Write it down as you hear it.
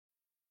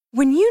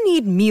When you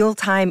need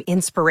mealtime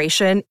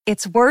inspiration,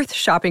 it's worth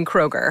shopping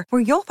Kroger,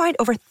 where you'll find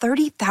over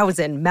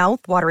 30,000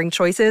 mouth-watering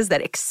choices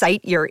that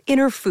excite your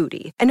inner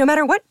foodie. And no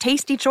matter what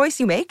tasty choice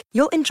you make,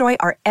 you'll enjoy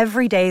our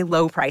everyday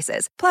low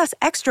prices, plus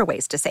extra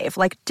ways to save,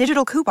 like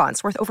digital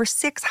coupons worth over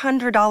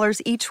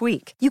 $600 each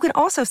week. You can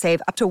also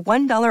save up to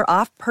 $1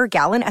 off per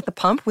gallon at the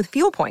pump with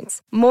fuel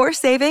points. More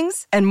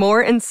savings and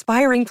more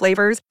inspiring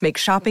flavors make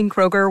shopping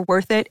Kroger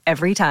worth it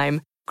every time.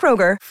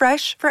 Kroger,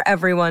 fresh for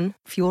everyone.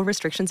 Fuel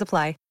restrictions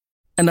apply.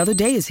 Another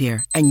day is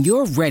here, and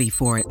you're ready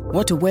for it.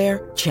 What to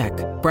wear? Check.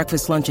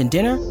 Breakfast, lunch, and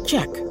dinner?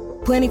 Check.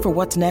 Planning for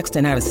what's next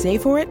and how to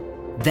save for it?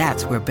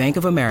 That's where Bank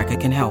of America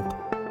can help.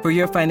 For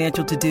your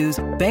financial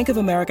to-dos, Bank of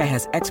America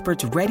has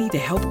experts ready to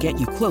help get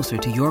you closer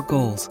to your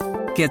goals.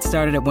 Get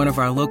started at one of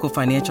our local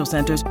financial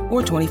centers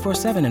or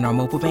 24/7 in our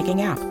mobile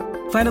banking app.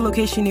 Find a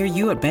location near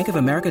you at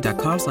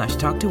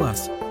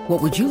bankofamerica.com/talktous.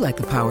 What would you like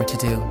the power to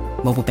do?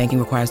 Mobile banking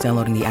requires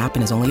downloading the app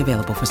and is only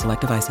available for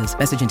select devices.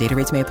 Message and data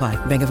rates may apply.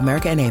 Bank of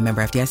America N.A.,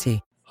 member FDIC.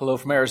 Hello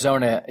from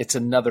Arizona. It's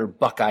another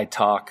Buckeye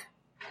Talk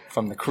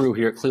from the crew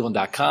here at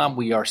Cleveland.com.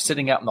 We are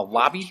sitting out in the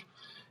lobby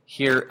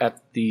here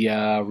at the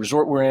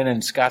resort we're in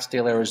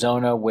Scottsdale,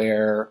 Arizona,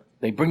 where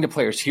they bring the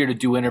players here to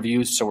do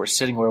interviews. So we're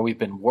sitting where we've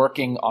been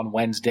working on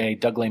Wednesday.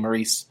 Doug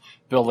Lesmerises,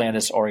 Bill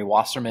Landis, Ari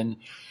Wasserman.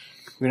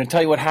 We're going to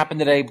tell you what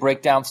happened today,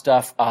 break down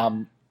stuff.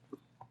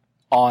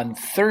 On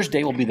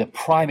Thursday will be the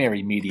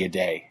primary media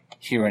day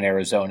here in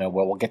Arizona,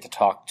 where we'll get to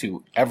talk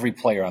to every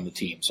player on the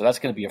team. So that's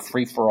going to be a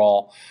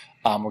free-for-all.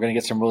 We're going to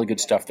get some really good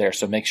stuff there,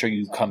 so make sure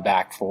you come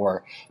back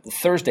for the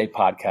Thursday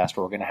podcast,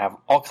 where we're going to have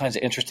all kinds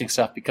of interesting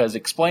stuff, because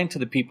explain to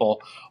the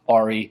people,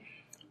 Ari,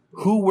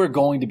 who we're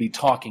going to be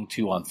talking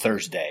to on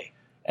Thursday,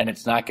 and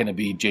it's not going to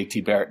be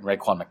JT Barrett and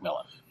Raekwon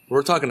McMillan.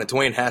 We're talking to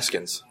Dwayne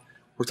Haskins.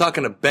 We're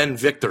talking to Ben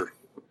Victor.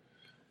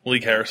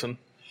 Malik Harrison.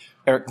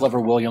 Eric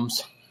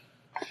Glover-Williams.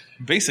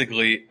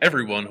 Basically,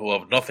 everyone who will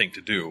have nothing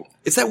to do.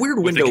 It's that weird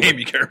window. With the game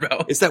you care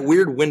about. It's that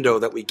weird window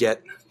that we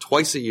get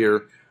twice a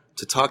year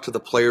to talk to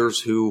the players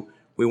who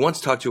we once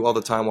talked to all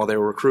the time while they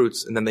were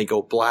recruits, and then they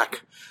go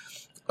black,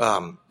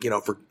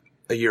 for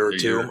a year or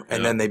two,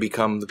 and then they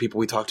become the people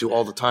we talk to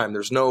all the time.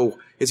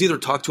 It's either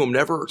talk to them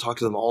never or talk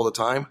to them all the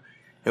time,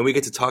 and we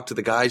get to talk to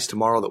the guys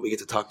tomorrow that we get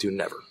to talk to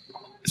never.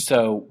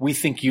 So we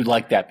think you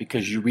like that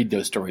because you read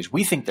those stories.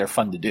 We think they're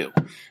fun to do.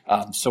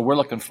 So we're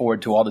looking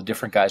forward to all the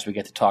different guys we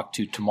get to talk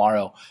to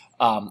tomorrow.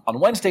 On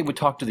Wednesday, we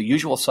talked to the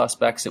usual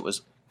suspects. It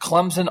was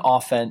Clemson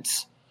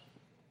offense,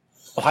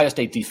 Ohio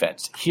State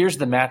defense. Here's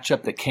the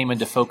matchup that came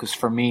into focus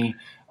for me.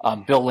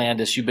 Bill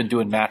Landis, you've been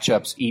doing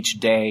matchups each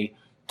day,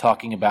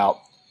 talking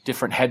about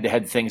different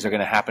head-to-head things that are going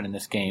to happen in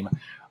this game.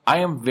 I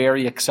am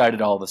very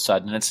excited all of a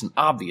sudden, and it's an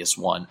obvious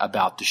one,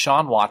 about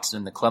Deshaun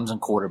Watson, the Clemson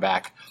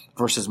quarterback,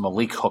 versus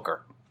Malik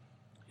Hooker.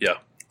 Yeah.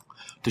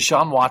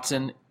 Deshaun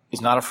Watson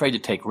is not afraid to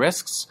take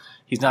risks.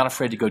 He's not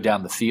afraid to go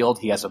down the field.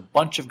 He has a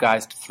bunch of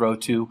guys to throw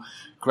to.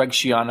 Greg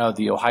Schiano,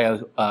 the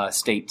Ohio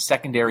State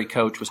secondary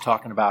coach, was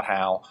talking about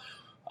how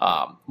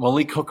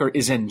Malik Hooker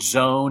is in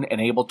zone and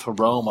able to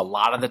roam a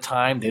lot of the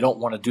time. They don't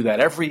want to do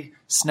that every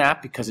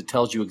snap because it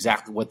tells you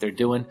exactly what they're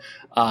doing.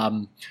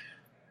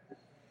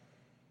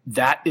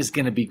 That is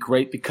going to be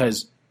great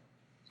because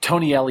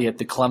Tony Elliott,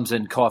 the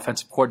Clemson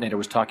co-offensive coordinator,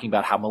 was talking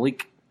about how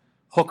Malik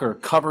Hooker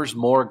covers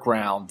more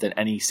ground than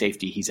any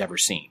safety he's ever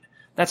seen.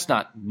 That's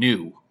not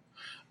new.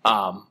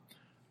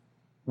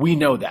 We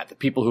know that. The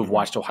people who've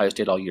watched Ohio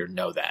State all year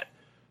know that.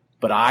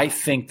 But I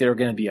think there are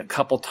going to be a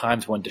couple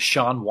times when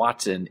Deshaun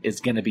Watson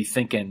is going to be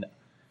thinking,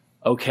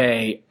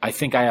 okay, I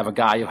think I have a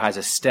guy who has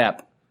a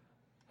step.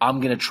 I'm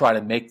going to try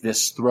to make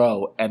this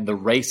throw, and the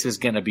race is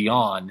going to be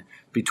on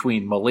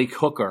between Malik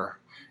Hooker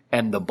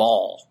and the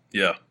ball.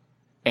 Yeah.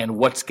 And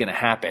what's going to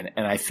happen.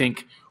 And I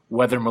think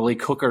whether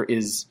Malik Hooker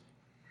is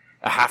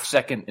a half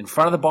second in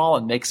front of the ball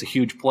and makes a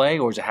huge play,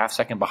 or is a half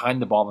second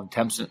behind the ball and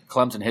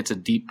Clemson hits a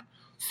deep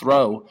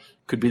throw,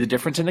 could be the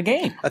difference in the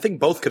game. I think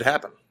both could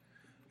happen.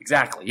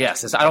 Exactly,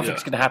 yes. I don't think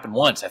it's going to happen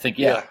once. I think,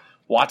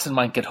 Watson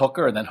might get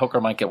Hooker, and then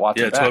Hooker might get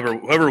Watson back.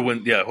 Whoever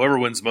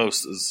wins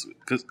most is –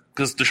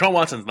 because Deshaun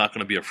Watson's not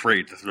going to be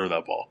afraid to throw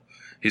that ball.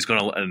 He's going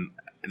to – and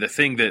the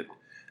thing that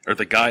 – or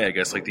the guy, I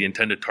guess, like the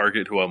intended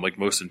target who I'm like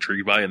most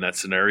intrigued by in that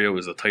scenario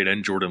is the tight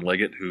end Jordan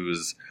Leggett,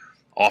 who's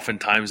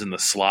oftentimes in the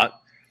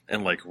slot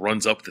and like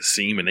runs up the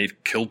seam, and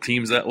they've killed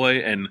teams that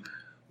way. And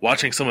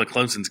watching some of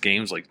Clemson's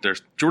games, like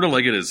Jordan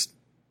Leggett is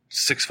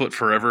 6 foot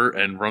forever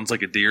and runs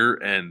like a deer,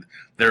 and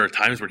there are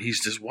times where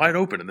he's just wide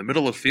open in the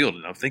middle of the field,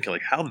 and I'm thinking,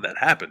 like, how did that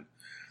happen?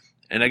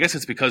 And I guess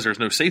it's because there's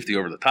no safety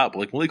over the top. But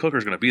like Malik Hooker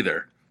is going to be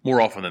there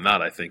more often than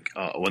not, I think,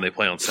 when they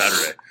play on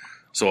Saturday.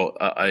 So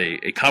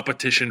a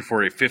competition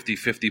for a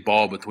 50-50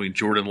 ball between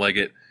Jordan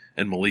Leggett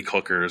and Malik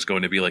Hooker is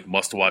going to be like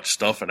must-watch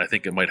stuff, and I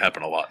think it might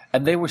happen a lot.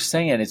 And they were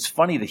saying, it's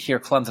funny to hear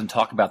Clemson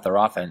talk about their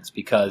offense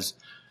because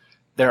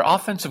their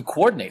offensive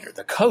coordinator,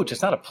 the coach,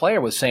 it's not a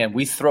player, was saying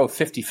we throw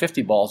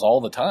 50-50 balls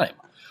all the time.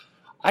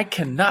 I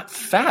cannot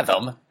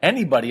fathom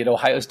anybody at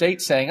Ohio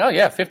State saying, oh,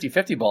 yeah,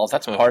 50-50 balls.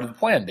 That's part of the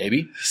plan,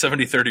 baby.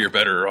 70-30 or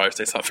better, Ohio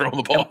State's not throwing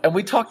the ball. And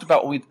we talked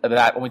about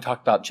that when we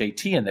talked about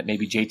JT and that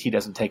maybe JT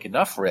doesn't take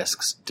enough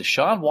risks.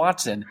 Deshaun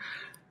Watson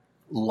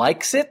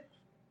likes it,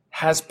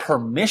 has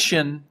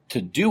permission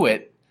to do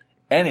it,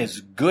 and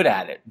is good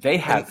at it. They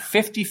have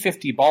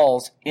 50-50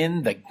 balls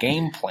in the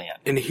game plan.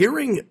 And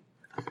hearing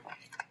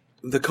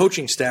the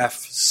coaching staff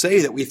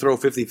say that we throw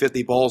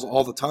 50-50 balls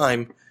all the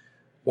time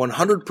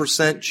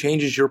 100%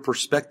 changes your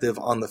perspective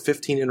on the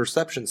 15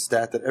 interception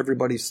stat that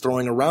everybody's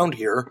throwing around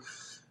here,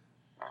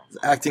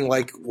 acting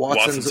like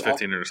Watson's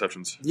 15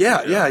 interceptions.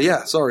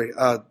 Yeah. Sorry.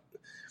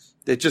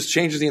 It just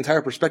changes the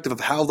entire perspective of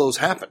how those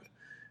happen.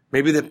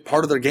 Maybe the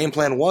part of their game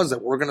plan was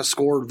that we're going to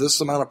score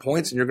this amount of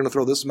points and you're going to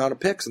throw this amount of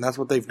picks, and that's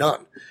what they've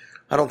done.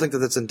 I don't think that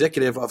that's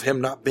indicative of him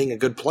not being a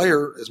good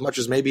player as much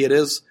as maybe it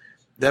is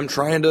them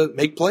trying to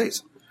make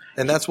plays.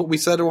 And that's what we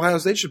said Ohio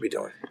State should be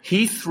doing.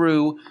 He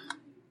threw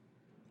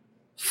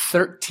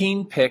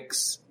 13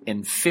 picks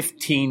in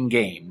 15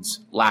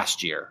 games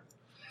last year.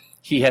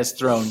 He has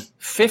thrown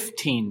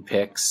 15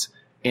 picks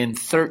in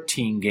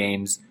 13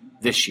 games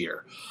this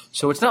year.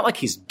 So it's not like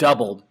he's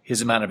doubled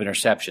his amount of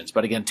interceptions.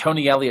 But again,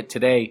 Tony Elliott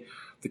today,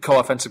 the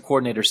co-offensive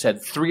coordinator,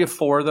 said 3 of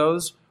 4 of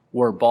those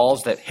were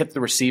balls that hit the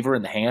receiver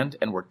in the hand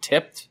and were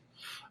tipped.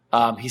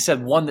 He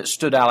said one that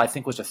stood out, I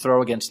think, was a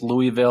throw against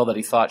Louisville that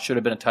he thought should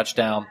have been a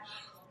touchdown.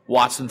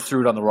 Watson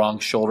threw it on the wrong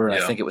shoulder,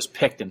 and I think it was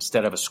picked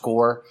instead of a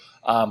score.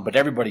 But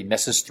everybody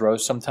misses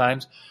throws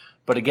sometimes.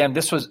 But again,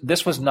 this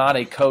was not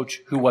a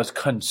coach who was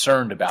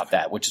concerned about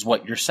that, which is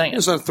what you're saying.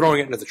 He's not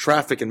throwing it into the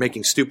traffic and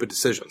making stupid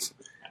decisions.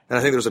 And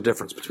I think there's a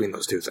difference between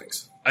those two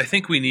things. I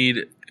think we need,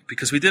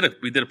 because we did a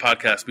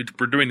podcast.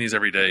 We're doing these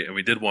every day, and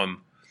we did one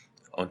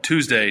on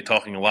Tuesday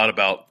talking a lot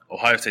about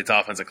Ohio State's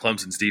offense and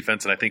Clemson's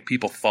defense. And I think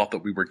people thought that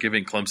we were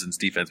giving Clemson's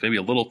defense maybe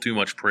a little too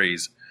much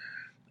praise,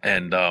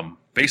 and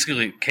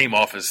basically came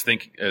off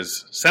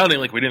as sounding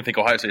like we didn't think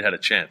Ohio State had a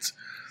chance.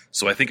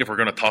 So I think if we're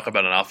going to talk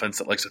about an offense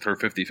that likes to throw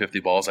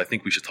 50-50 balls, I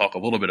think we should talk a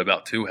little bit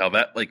about, too, how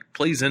that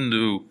plays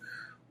into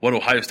what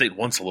Ohio State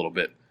wants a little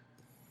bit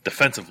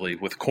defensively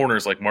with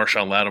corners like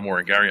Marshawn Lattimore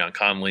and Garyon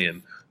Conley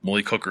and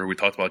Malik Hooker, who we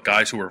talked about,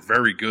 guys who are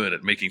very good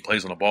at making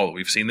plays on the ball that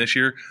we've seen this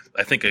year.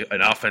 I think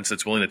an offense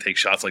that's willing to take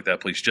shots like that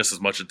plays just as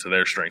much into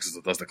their strengths as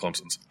it does to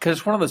Clemson's. Because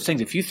it's one of those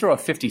things, if you throw a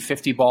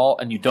 50-50 ball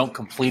and you don't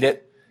complete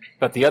it,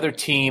 but the other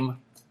team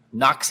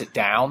knocks it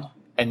down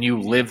and you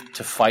live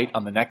to fight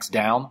on the next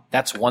down,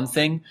 that's one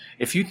thing.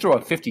 If you throw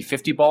a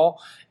 50-50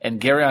 ball and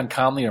Garyon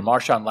Conley or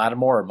Marshawn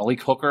Lattimore or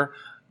Malik Hooker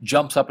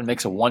jumps up and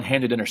makes a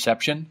one-handed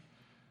interception,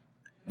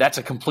 that's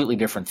a completely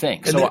different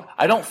thing. So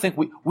I don't think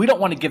we don't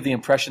want to give the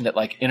impression that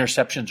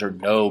interceptions are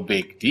no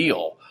big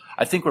deal.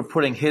 I think we're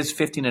putting his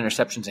 15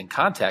 interceptions in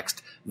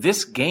context.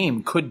 This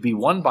game could be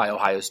won by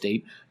Ohio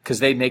State because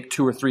they make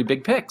 2 or 3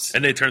 big picks.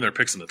 And they turn their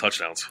picks into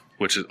touchdowns,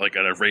 which is at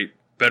a rate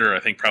better,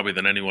 I think, probably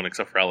than anyone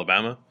except for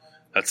Alabama.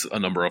 That's a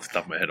number off the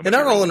top of my head. And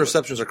not all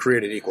interceptions are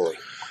created equally.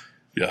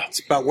 Yeah.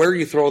 It's about where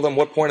you throw them,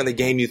 what point in the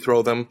game you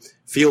throw them,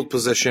 field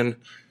position,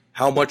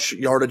 how much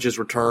yardage is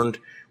returned,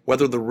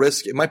 whether the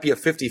risk – it might be a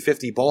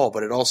 50-50 ball,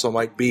 but it also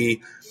might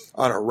be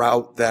on a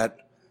route that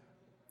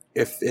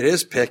if it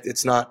is picked,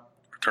 it's not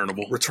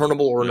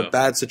returnable or in a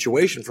bad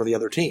situation for the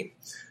other team.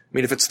 I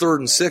mean, if it's 3rd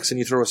and 6 and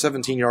you throw a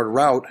 17-yard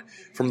route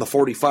from the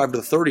 45 to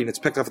the 30 and it's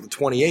picked up at the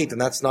 28, then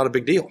that's not a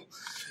big deal.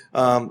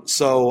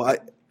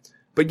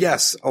 But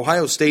yes,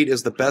 Ohio State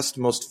is the best,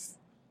 most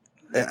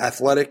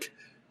athletic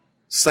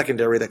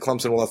secondary that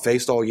Clemson will have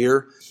faced all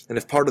year. And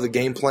if part of the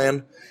game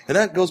plan, and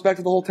that goes back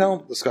to the whole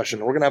talent discussion.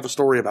 We're going to have a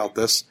story about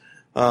this.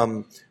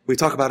 We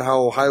talk about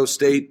how Ohio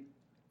State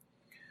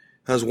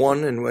has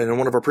won in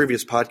one of our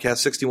previous podcasts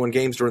 61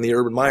 games during the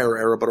Urban Meyer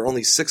era, but are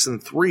only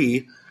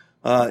 6-3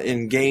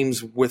 in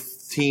games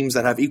with teams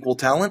that have equal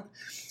talent.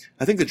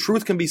 I think the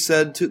truth can be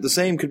said the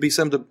same could be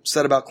said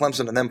about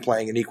Clemson and them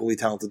playing an equally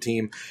talented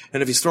team.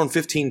 And if he's thrown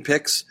 15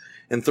 picks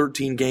in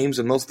 13 games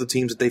and most of the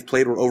teams that they've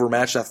played were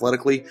overmatched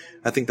athletically,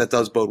 I think that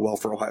does bode well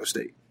for Ohio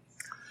State.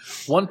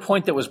 One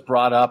point that was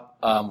brought up,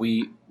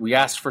 we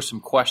asked for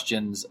some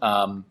questions,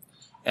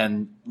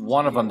 and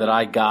one of them that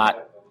I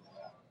got,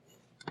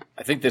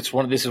 I think this is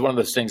one of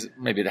those things,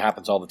 maybe it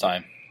happens all the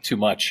time, too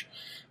much,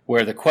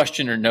 where the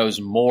questioner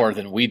knows more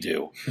than we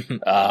do.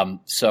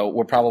 So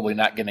we're probably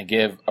not going to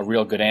give a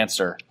real good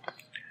answer.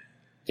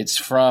 It's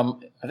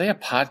from, are they a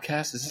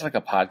podcast? Is this like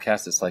a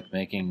podcast that's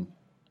making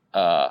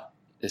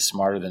is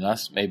smarter than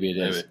us? Maybe it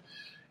is. Maybe.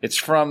 It's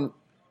from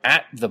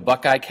at the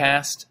Buckeye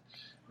Cast.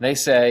 They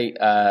say, do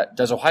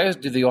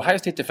the Ohio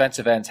State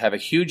defensive ends have a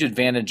huge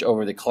advantage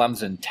over the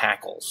Clemson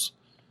tackles?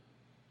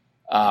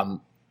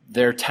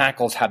 Their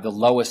tackles have the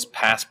lowest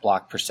pass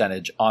block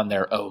percentage on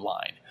their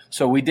O-line.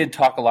 So we did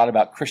talk a lot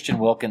about Christian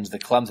Wilkins, the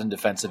Clemson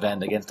defensive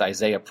end, against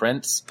Isaiah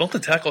Prince. Don't the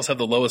tackles have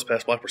the lowest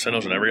pass block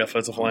percentage on every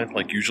offensive line,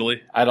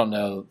 usually? I don't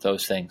know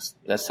those things.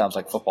 That sounds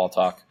like football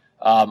talk.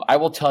 I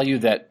will tell you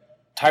that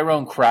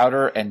Tyrone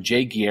Crowder and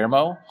Jay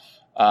Guillermo,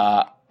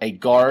 a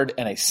guard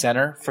and a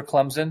center for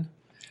Clemson,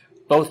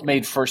 both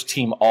made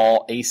first-team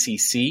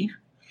All-ACC.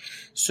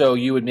 So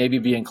you would maybe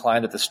be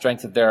inclined that the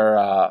strength of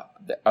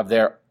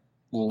their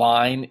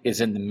line is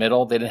in the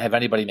middle. They didn't have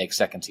anybody make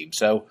second team.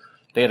 So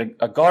they had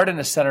a guard and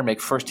a center make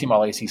first team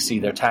all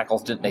ACC. Their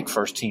tackles didn't make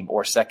first team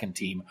or second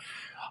team.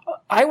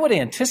 I would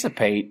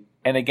anticipate,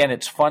 and again,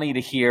 it's funny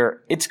to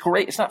hear. It's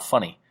great. It's not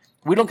funny.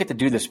 We don't get to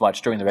do this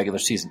much during the regular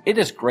season. It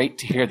is great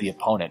to hear the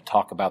opponent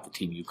talk about the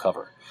team you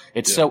cover.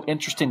 It's so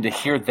interesting to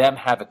hear them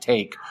have a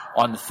take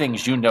on the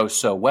things you know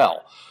so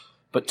well.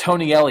 But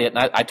Tony Elliott,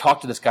 and I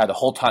talked to this guy the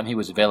whole time he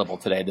was available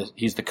today.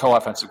 He's the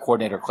co-offensive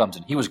coordinator at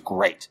Clemson. He was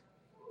great.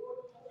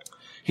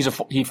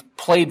 He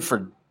played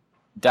for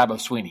Dabo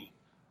Swinney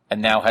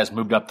and now has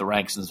moved up the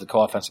ranks as the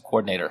co-offensive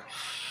coordinator.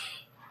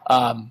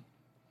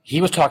 He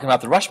was talking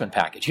about the Rushman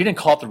package. He didn't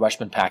call it the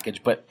Rushman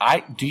package, but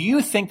do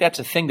you think that's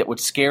a thing that would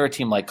scare a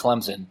team like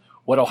Clemson,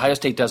 what Ohio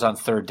State does on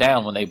third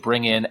down when they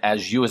bring in,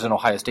 as you as an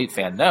Ohio State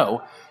fan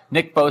know,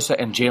 Nick Bosa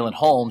and Jalen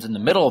Holmes in the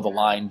middle of the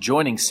line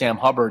joining Sam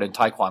Hubbard and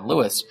Tyquan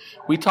Lewis?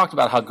 We talked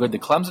about how good the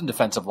Clemson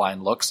defensive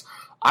line looks.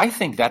 I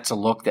think that's a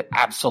look that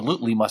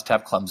absolutely must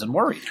have Clemson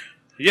worried.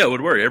 Yeah, it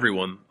would worry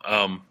everyone.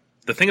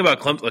 The thing about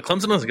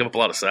Clemson doesn't give up a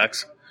lot of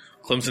sacks.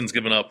 Clemson's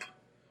given up,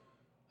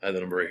 I have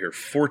the number right here,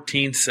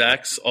 14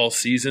 sacks all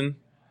season,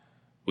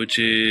 which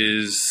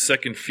is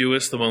second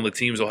fewest among the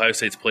teams Ohio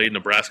State's played.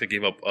 Nebraska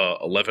gave up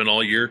 11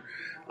 all year.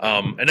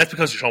 And that's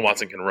because Deshaun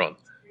Watson can run.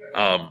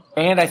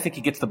 And I think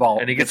he gets the ball.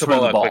 And he gets the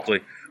ball out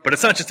quickly. But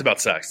it's not just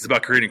about sacks. It's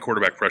about creating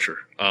quarterback pressure.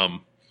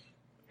 And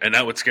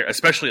that would scare,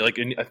 especially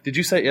did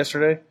you say it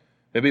yesterday?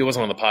 Maybe it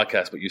wasn't on the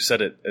podcast, but you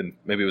said it, and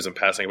maybe it was in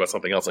passing about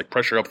something else, like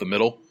pressure up the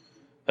middle.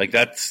 Like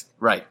that's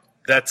right.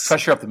 That's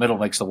pressure up the middle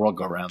makes the world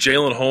go round.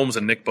 Jalen Holmes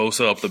and Nick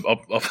Bosa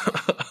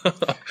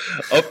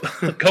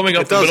coming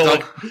up the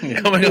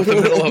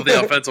middle of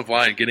the offensive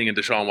line, getting in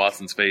Deshaun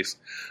Watson's face.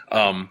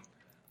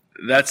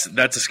 That's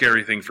a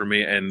scary thing for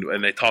me.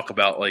 And they talk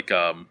about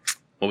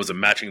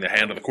matching the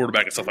hand of the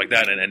quarterback and stuff like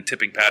that, and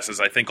tipping passes.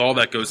 I think all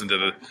that goes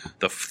into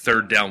the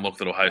third down look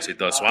that Ohio State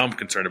does. So I'm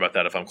concerned about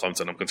that if I'm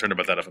Clemson. I'm concerned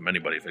about that if I'm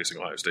anybody facing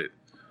Ohio State.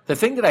 The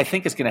thing that I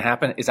think is going to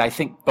happen is I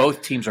think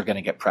both teams are going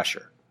to get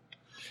pressure.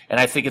 And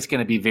I think it's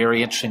going to be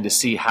very interesting to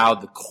see how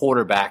the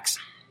quarterbacks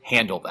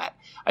handle that.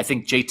 I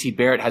think J.T.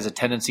 Barrett has a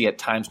tendency at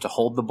times to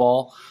hold the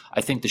ball.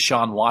 I think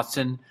Deshaun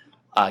Watson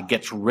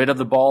gets rid of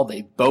the ball.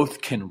 They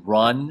both can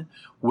run.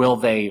 Will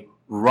they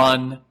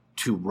run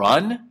to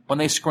run when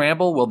they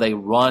scramble? Will they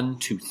run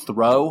to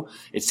throw?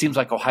 It seems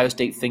like Ohio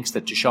State thinks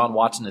that Deshaun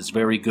Watson is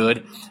very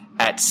good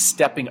at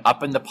stepping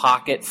up in the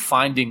pocket,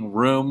 finding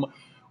room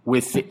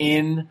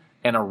within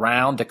and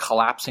around a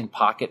collapsing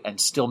pocket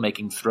and still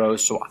making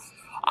throws. So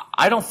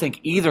I don't think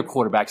either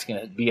quarterback's going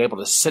to be able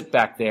to sit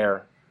back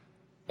there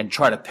and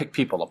try to pick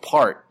people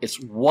apart. It's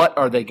what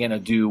are they going to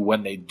do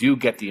when they do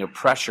get the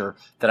pressure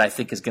that I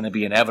think is going to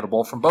be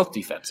inevitable from both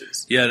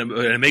defenses. Yeah, and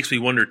it makes me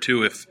wonder,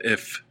 too,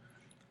 if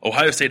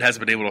Ohio State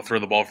hasn't been able to throw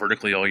the ball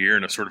vertically all year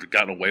and have sort of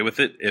gotten away with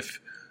it, if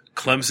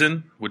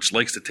Clemson, which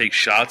likes to take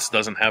shots,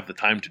 doesn't have the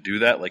time to do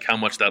that, like how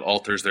much that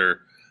alters their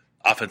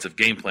offensive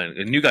game plan.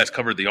 And you guys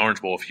covered the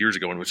Orange Bowl a few years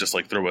ago and it was just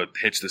like throw a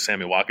hitch to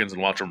Sammy Watkins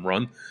and watch him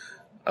run.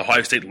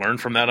 Ohio State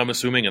learned from that, I'm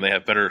assuming, and they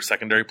have better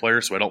secondary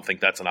players, so I don't think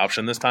that's an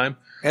option this time.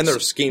 And their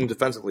scheme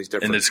defensively is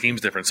different. And the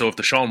scheme's different. So if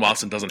Deshaun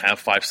Watson doesn't have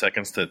 5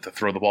 seconds to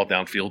throw the ball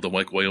downfield to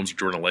Mike Williams or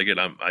Jordan Leggett,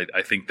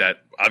 I think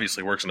that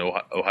obviously works in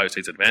Ohio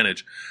State's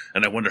advantage,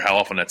 and I wonder how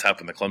often that's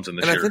happened to Clemson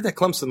this year. And I think that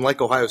Clemson,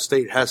 like Ohio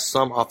State, has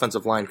some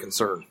offensive line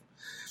concern.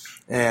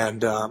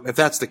 And if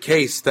that's the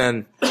case,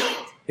 then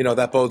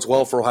that bodes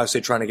well for Ohio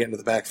State trying to get into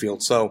the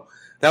backfield. So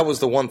that was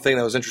the one thing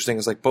that was interesting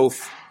is like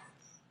both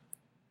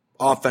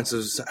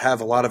offenses have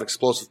a lot of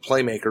explosive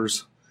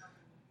playmakers,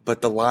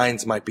 but the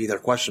lines might be their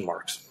question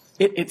marks.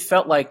 It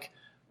felt like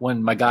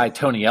when my guy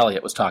Tony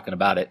Elliott was talking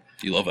about it.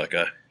 You love that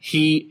guy.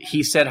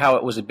 He said how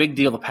it was a big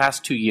deal the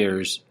past 2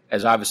 years,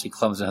 as obviously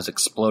Clemson has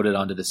exploded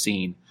onto the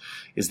scene,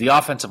 is the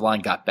offensive line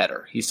got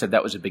better. He said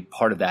that was a big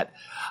part of that.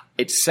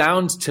 It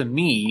sounds to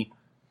me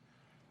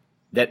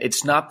that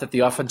it's not that the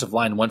offensive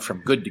line went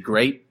from good to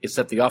great. It's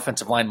that the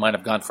offensive line might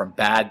have gone from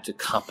bad to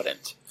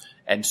competent.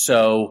 And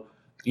so,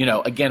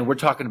 again, we're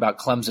talking about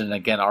Clemson, and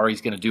again,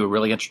 Ari's going to do a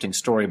really interesting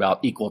story about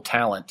equal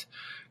talent.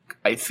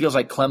 It feels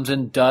like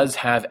Clemson does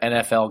have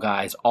NFL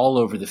guys all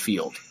over the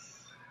field,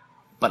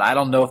 but I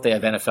don't know if they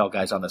have NFL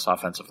guys on this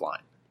offensive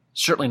line.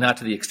 Certainly not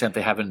to the extent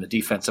they have in the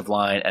defensive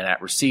line and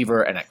at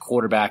receiver and at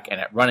quarterback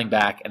and at running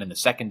back and in the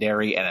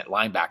secondary and at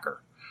linebacker.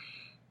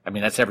 I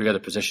mean, that's every other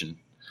position.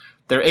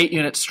 They're 8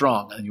 units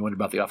strong, and you wonder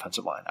about the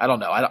offensive line. I don't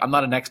know. I'm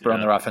not an expert on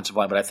their offensive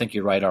line, but I think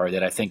you're right, Ari,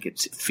 that I think it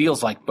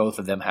feels like both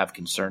of them have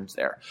concerns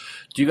there.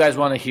 Do you guys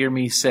want to hear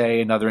me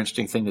say another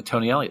interesting thing that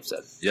Tony Elliott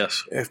said?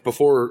 Yes.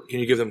 Can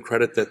you give them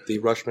credit that the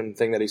Rushman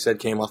thing that he said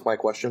came off my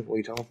question? Will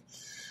you tell him?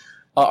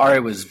 Ari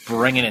was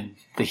bringing in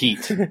the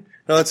heat.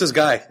 No, that's his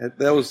guy.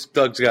 That was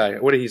Doug's guy.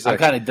 What did he say?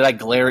 Did I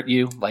glare at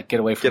you? Like, get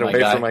away from my guy?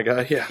 Get away from my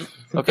guy, yeah.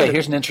 Okay,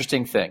 here's an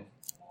interesting thing.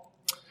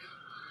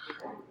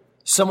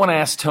 Someone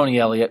asked Tony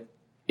Elliott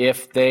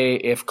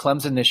if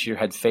Clemson this year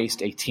had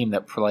faced a team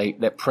that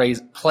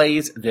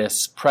plays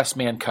this press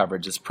man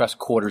coverage, this press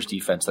quarters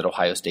defense that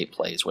Ohio State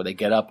plays, where they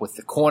get up with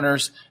the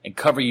corners and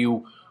cover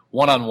you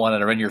one-on-one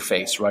and are in your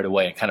face right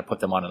away and kind of put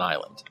them on an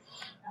island.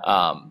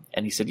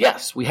 And he said,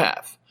 yes, we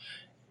have.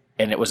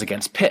 And it was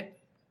against Pitt.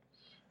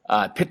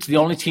 Pitt's the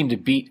only team to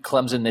beat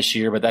Clemson this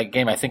year, but that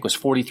game I think was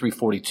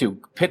 43-42.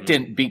 Pitt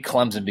didn't beat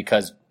Clemson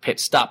because Pitt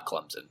stopped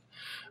Clemson.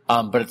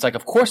 But it's like,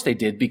 of course they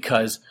did,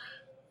 because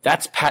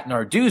that's Pat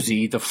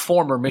Narduzzi, the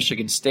former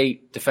Michigan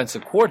State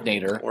defensive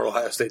coordinator. Or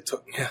Ohio State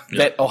took. Yeah.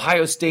 That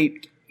Ohio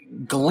State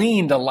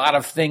gleaned a lot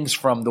of things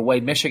from the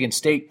way Michigan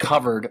State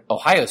covered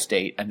Ohio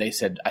State. And they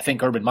said, I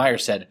think Urban Meyer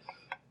said,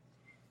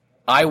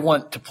 I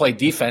want to play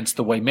defense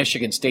the way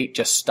Michigan State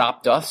just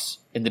stopped us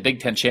in the Big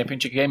Ten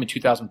championship game in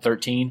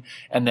 2013.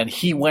 And then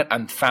he went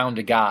and found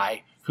a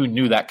guy who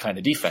knew that kind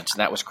of defense, and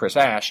that was Chris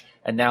Ash.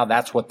 And now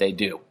that's what they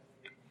do.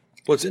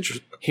 What's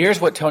interesting? Here's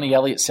what Tony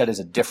Elliott said is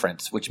a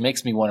difference, which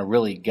makes me want to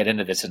really get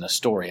into this in a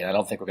story, and I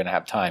don't think we're going to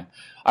have time.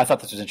 I thought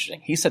this was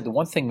interesting. He said the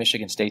one thing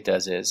Michigan State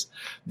does is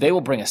they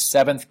will bring a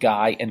seventh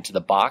guy into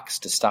the box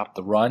to stop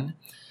the run,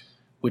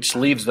 which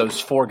leaves those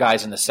four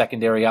guys in the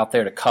secondary out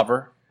there to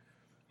cover.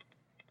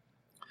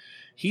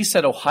 He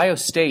said Ohio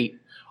State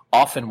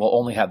often will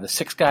only have the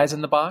six guys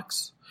in the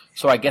box,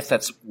 so I guess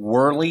that's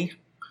Worley.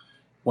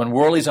 When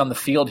Worley's on the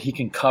field, he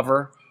can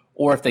cover,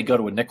 or if they go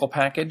to a nickel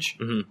package,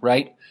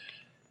 right?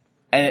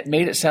 And it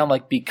made it sound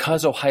like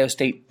because Ohio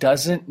State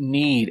doesn't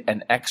need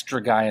an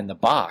extra guy in the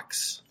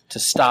box to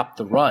stop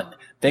the run,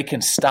 they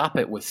can stop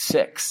it with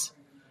six.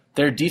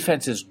 Their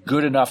defense is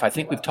good enough. I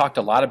think we've talked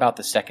a lot about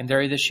the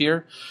secondary this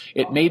year.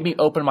 It made me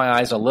open my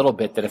eyes a little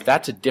bit that if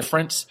that's a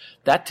difference,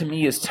 that to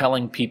me is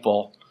telling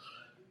people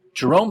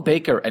Jerome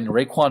Baker and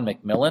Raekwon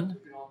McMillan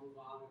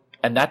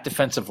and that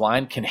defensive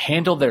line can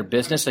handle their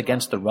business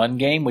against the run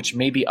game, which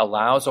maybe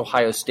allows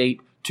Ohio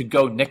State to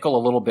go nickel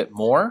a little bit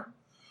more,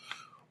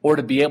 or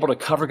to be able to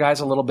cover guys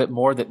a little bit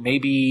more, that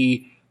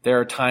maybe there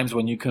are times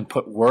when you can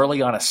put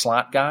Worley on a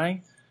slot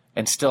guy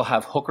and still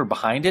have Hooker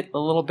behind it a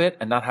little bit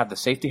and not have the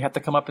safety have to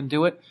come up and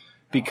do it,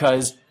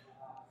 because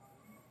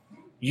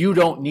you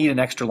don't need an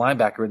extra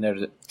linebacker in there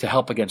to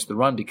help against the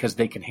run because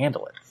they can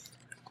handle it.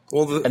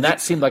 Well, and that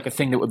seemed like a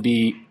thing that would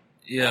be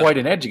quite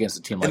an edge against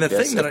a team like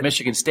this if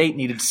Michigan State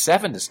needed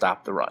 7 to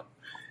stop the run.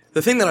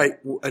 The thing that I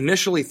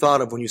initially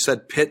thought of when you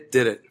said Pitt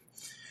did it,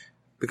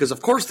 because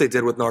of course they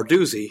did with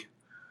Narduzzi,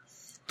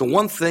 the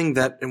one thing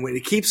that, and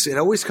it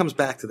always comes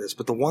back to this,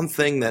 but the one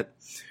thing that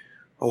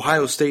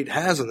Ohio State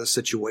has in this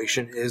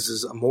situation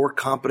is a more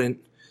competent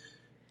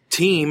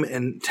team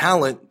and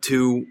talent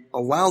to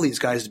allow these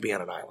guys to be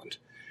on an island.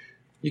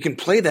 You can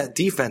play that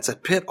defense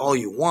at Pitt all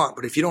you want,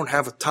 but if you don't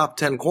have a top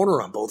 10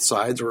 corner on both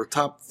sides or a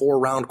top 4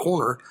 round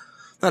corner,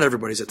 not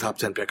everybody's a top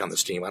 10 pick on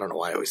this team. I don't know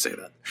why I always say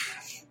that.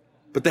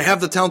 But they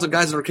have the talented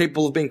guys that are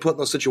capable of being put in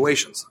those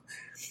situations.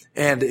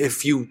 And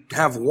if you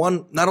have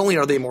one, not only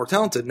are they more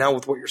talented, now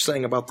with what you're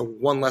saying about the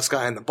one less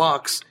guy in the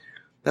box,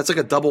 that's like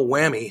a double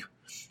whammy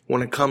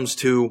when it comes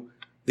to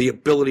the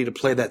ability to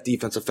play that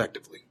defense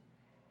effectively.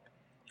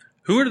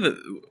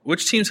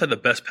 Which teams had the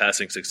best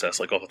passing success,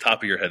 like off the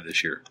top of your head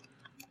this year?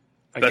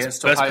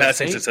 Best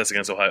passing success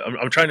against Ohio.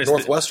 I'm trying to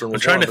Northwestern. I'm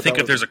trying to think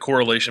if there's a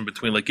correlation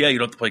between you don't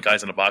have to play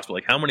guys in the box,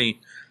 but how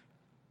many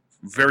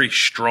very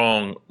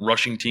strong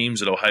rushing teams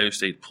that Ohio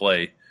State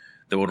play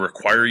that would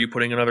require you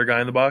putting another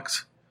guy in the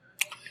box?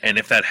 And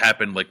if that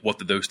happened, what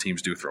did those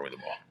teams do throwing the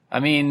ball? I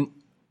mean,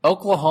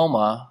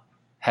 Oklahoma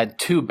had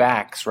 2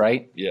 backs,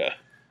 right? Yeah.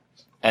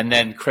 And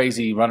then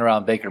crazy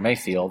runaround Baker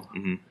Mayfield.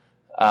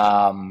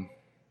 Mm-hmm.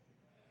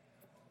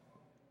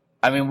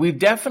 I mean, we've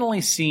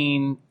definitely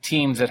seen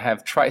teams that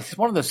have tried. It's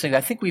one of those things.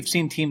 I think we've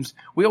seen teams.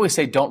 We always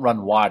say don't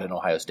run wide in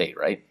Ohio State,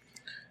 right?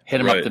 Hit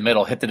them up the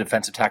middle, hit the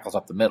defensive tackles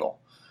up the middle.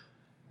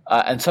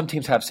 And some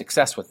teams have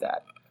success with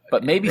that.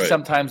 But maybe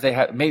sometimes they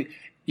have. Maybe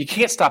you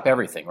can't stop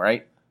everything,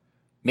 right?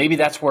 Maybe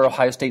that's where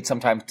Ohio State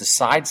sometimes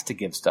decides to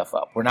give stuff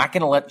up. We're not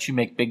going to let you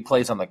make big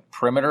plays on the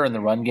perimeter in the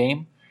run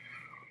game.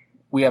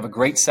 We have a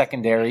great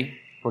secondary.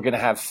 We're going to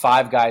have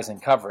 5 guys in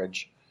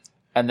coverage.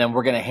 And then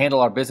we're going to handle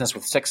our business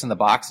with 6 in the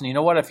box. And you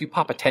know what? If you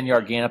pop a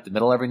 10-yard gain up the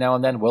middle every now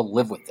and then, we'll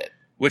live with it.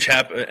 Which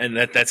happened, and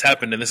that's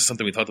happened. And this is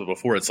something we talked about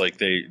before. It's like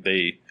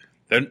they're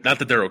not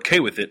that they're okay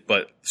with it,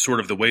 but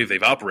sort of the way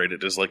they've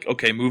operated is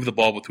okay, move the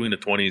ball between the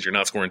 20s. You're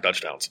not scoring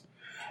touchdowns,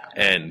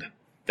 and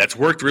that's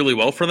worked really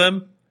well for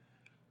them.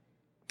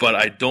 But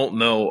I don't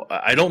know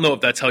if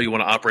that's how you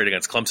want to operate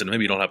against Clemson.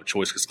 Maybe you don't have a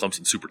choice because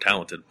Clemson's super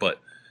talented, but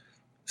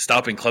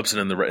stopping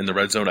Clemson in the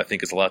red zone, I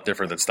think, is a lot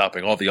different than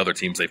stopping all the other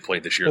teams they've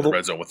played this year in the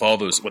red zone with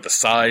the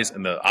size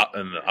and the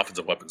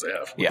offensive weapons they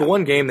have. Yeah. The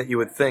one game that you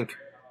would think,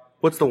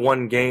 what's the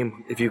one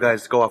game, if you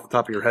guys go off the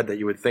top of your head, that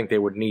you would think they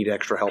would need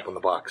extra help in the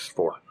box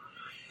for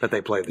that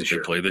they played this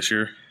year? They played this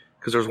year?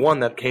 Because there's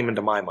one that came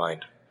into my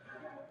mind,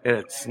 and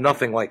it's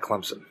nothing like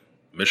Clemson.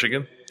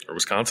 Michigan or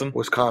Wisconsin?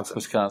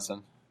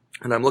 Wisconsin.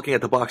 And I'm looking at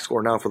the box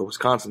score now for the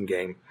Wisconsin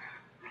game,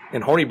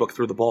 and Hornibrook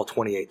threw the ball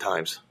 28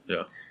 times.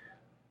 Yeah.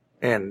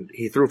 And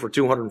he threw for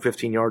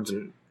 215 yards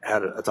and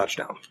had a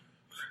touchdown.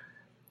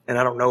 and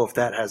I don't know if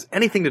that has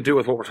anything to do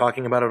with what we're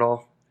talking about at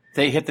all.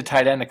 They hit the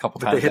tight end a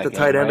couple times. They hit the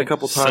tight end a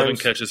couple times. 7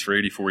 catches for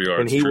 84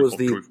 yards. And he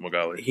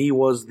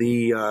was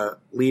the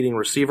leading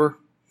receiver.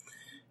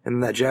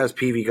 And that Jazz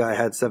Peavy guy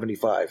had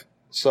 75.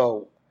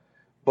 So,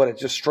 but it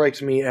just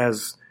strikes me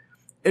as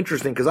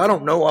interesting because I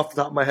don't know off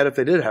the top of my head if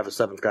they did have a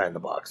 7th guy in the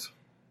box.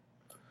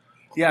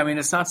 Yeah, I mean,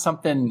 it's not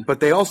something. But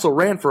they also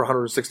ran for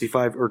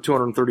 165 or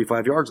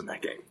 235 yards in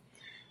that game.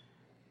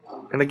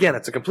 And again,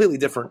 it's a completely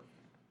different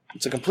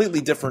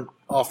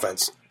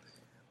offense.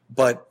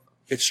 But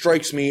it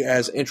strikes me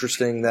as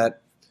interesting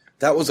that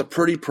was a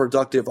pretty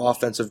productive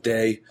offensive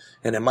day,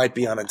 and it might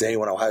be on a day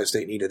when Ohio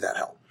State needed that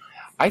help.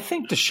 I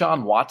think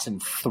Deshaun Watson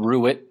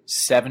threw it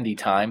 70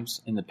 times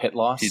in the pit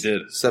loss. He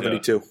did.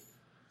 72.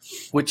 Yeah.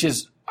 Which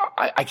is,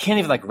 I can't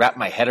even wrap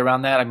my head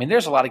around that. I mean,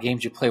 there's a lot of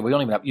games you play where you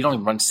don't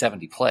even run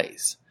 70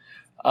 plays.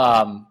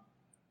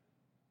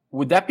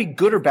 Would that be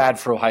good or bad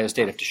for Ohio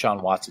State if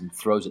Deshaun Watson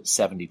throws it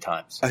 70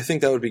 times? I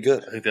think that would be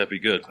good. I think that'd be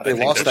good. They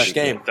lost that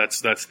game.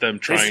 That's them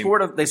trying.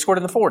 They scored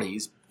in the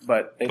 40s,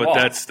 but they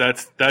lost.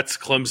 That's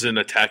Clemson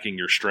attacking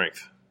your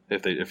strength.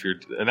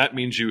 And that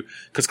means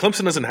because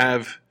Clemson doesn't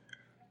have,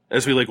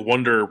 as we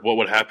wonder what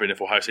would happen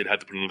if Ohio State had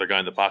to put another guy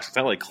in the box. It's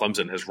not like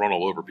Clemson has run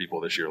all over people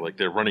this year.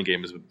 Their running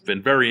game has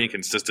been very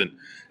inconsistent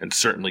and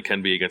certainly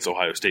can be against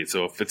Ohio State.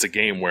 So if it's a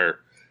game where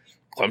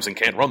Clemson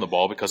can't run the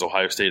ball because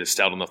Ohio State is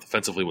stout enough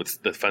defensively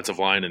with the defensive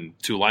line and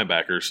 2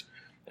 linebackers,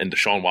 and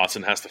Deshaun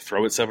Watson has to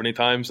throw it 70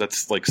 times,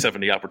 that's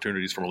 70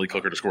 opportunities for Malik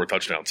Hooker to score a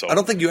touchdown. So I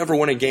don't think you ever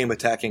win a game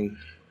attacking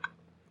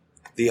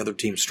the other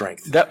team's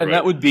strength.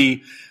 That would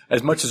be,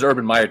 as much as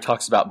Urban Meyer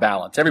talks about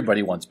balance,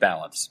 everybody wants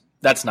balance.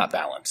 That's not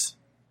balance.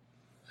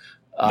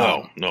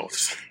 No.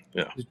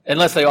 Yeah.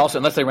 Unless they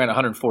ran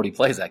 140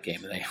 plays that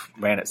game and they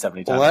ran it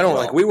 70 times. Well, I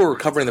don't we were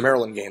covering the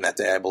Maryland game that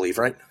day, I believe,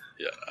 right?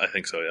 Yeah, I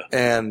think so, yeah.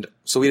 And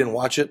so we didn't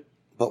watch it,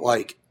 but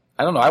I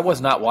don't know. I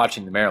was not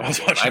watching the Maryland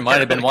game. I might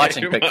have been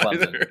watching Pitt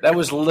Clemson. That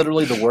was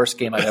literally the worst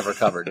game I've ever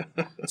covered.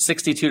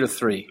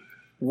 62-3.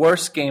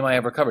 Worst game I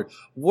ever covered.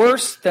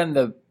 Worse than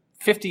the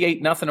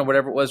 58-0 or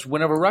whatever it was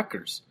win over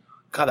Rutgers.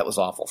 God, that was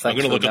awful. Thanks.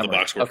 I'm going to look at the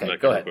box score from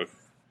that game real quick.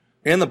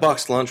 And the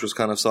box lunch was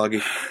kind of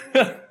soggy.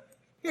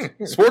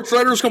 Sports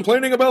writers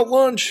complaining about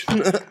lunch.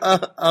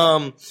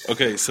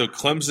 Okay, so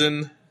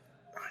Clemson,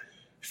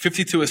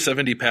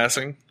 52-70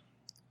 passing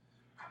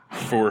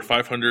for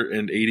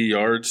 580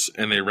 yards,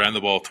 and they ran the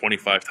ball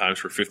 25 times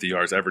for 50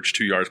 yards, averaged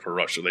 2 yards per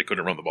rush, so they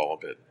couldn't run the ball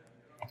a bit.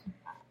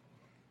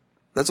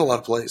 That's a lot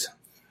of plays.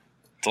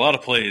 It's a lot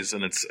of plays,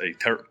 and it's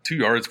 2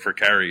 yards per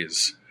carry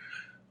is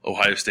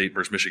Ohio State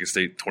versus Michigan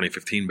State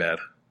 2015 bad.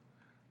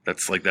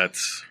 That's.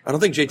 I don't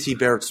think JT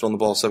Barrett's thrown the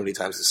ball 70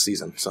 times this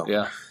season. So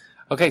yeah.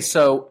 Okay,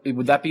 so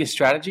would that be a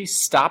strategy?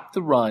 Stop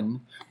the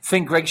run. The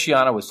thing Greg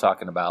Schiano was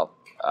talking about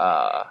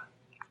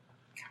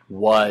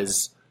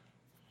was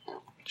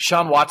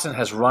Deshaun Watson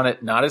has run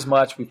it not as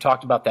much. We've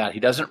talked about that. He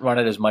doesn't run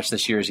it as much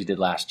this year as he did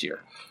last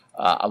year.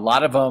 A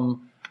lot of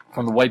them,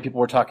 from the way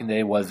people were talking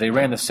today, was they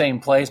ran the same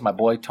plays. My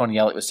boy Tony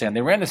Elliott was saying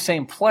they ran the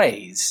same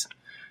plays.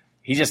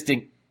 He just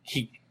didn't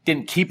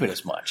keep it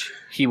as much.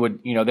 He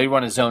would, they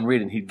run a zone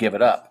read and he'd give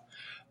it up.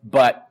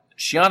 But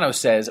Schiano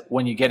says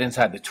when you get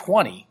inside the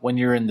 20, when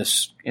you're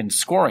in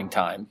scoring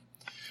time,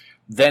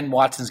 then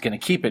Watson's going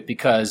to keep it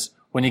because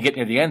when you get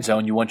near the end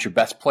zone, you want your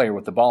best player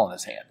with the ball in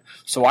his hand.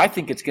 So I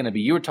think it's going to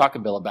be, you were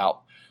talking, Bill,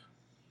 about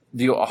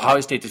the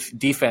Ohio State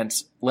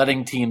defense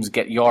letting teams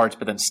get yards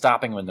but then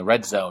stopping them in the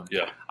red zone.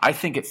 Yeah. I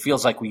think it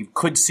feels like we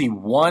could see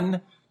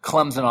one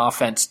Clemson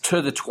offense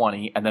to the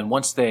 20, and then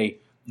once they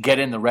get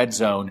in the red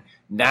zone,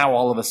 now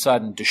all of a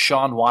sudden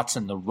Deshaun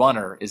Watson, the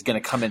runner, is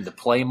going to come into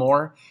play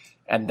more.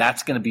 And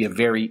that's going to be a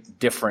very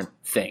different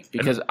thing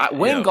because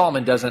Wayne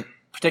Gallman doesn't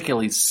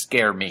particularly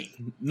scare me.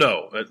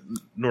 No,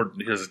 nor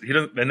because he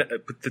doesn't.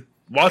 But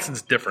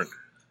Watson's different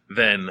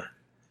than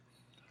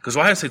because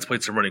Ohio State's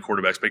played some running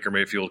quarterbacks. Baker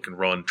Mayfield can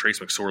run,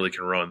 Trace McSorley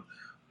can run,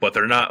 but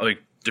they're not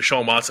like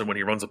Deshaun Watson when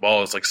he runs the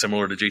ball is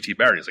similar to JT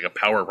Barrett. He's like a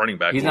power running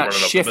back. He's not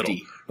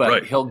shifty,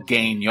 but he'll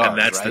gain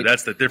yards. And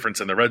that's the difference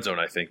in the red zone,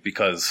 I think,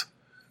 because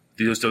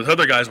those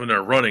other guys, when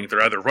they're running,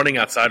 they're either running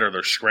outside or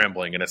they're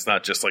scrambling, and it's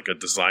not just like a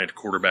designed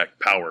quarterback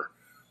power,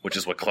 which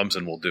is what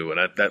Clemson will do,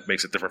 and that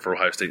makes it different for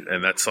Ohio State,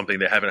 and that's something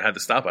they haven't had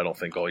to stop, I don't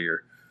think, all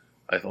year.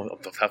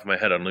 Off the top of my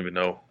head, I don't even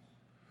know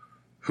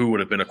who would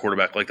have been a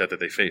quarterback like that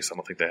they face. I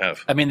don't think they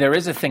have. I mean, there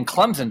is a thing.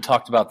 Clemson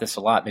talked about this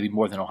a lot, maybe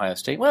more than Ohio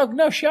State. Well,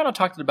 no, Schiano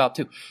talked about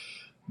it too.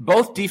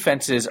 Both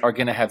defenses are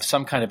going to have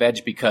some kind of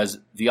edge because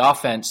the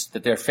offense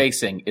that they're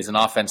facing is an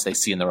offense they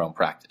see in their own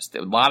practice.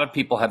 A lot of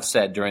people have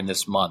said during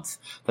this month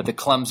that the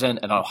Clemson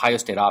and Ohio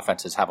State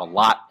offenses have a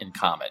lot in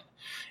common.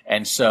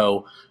 And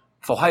so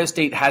if Ohio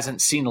State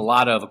hasn't seen a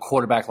lot of a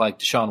quarterback like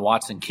Deshaun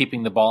Watson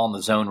keeping the ball in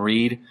the zone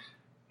read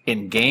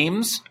in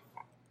games,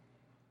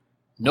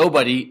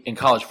 nobody in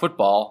college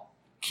football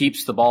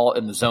keeps the ball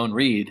in the zone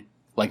read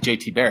like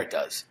JT Barrett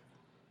does.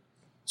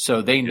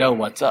 So they know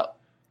what's up.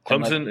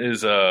 Clemson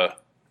is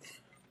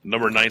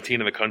number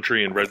 19 in the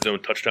country in red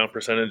zone touchdown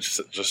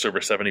percentage, just over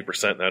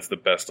 70%. And that's the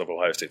best of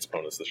Ohio State's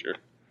opponents this year.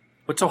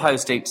 What's Ohio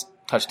State's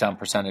touchdown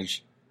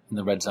percentage? in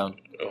the red zone?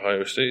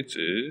 Ohio State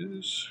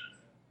is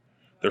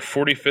they're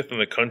 45th in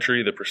the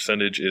country. The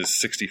percentage is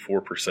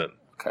 64%.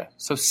 Okay,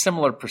 so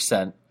similar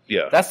percent.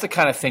 Yeah, That's the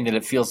kind of thing that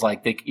it feels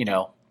like they,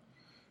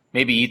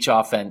 maybe each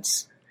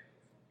offense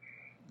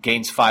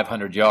gains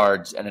 500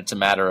 yards, and it's a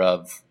matter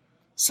of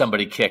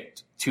somebody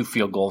kicked 2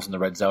 field goals in the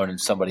red zone and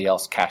somebody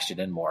else cashed it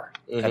in more,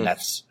 and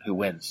that's who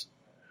wins.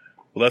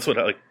 well, that's what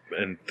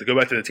and to go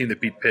back to the team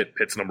that beat Pitt.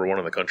 Pitt's number 1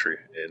 in the country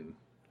in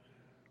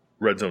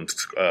red zone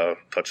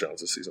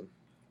touchdowns this season.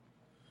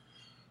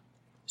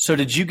 So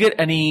did you get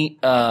any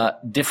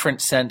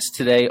different sense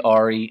today,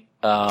 Ari?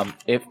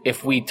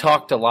 If we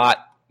talked a lot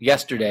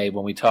yesterday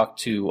when we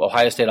talked to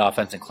Ohio State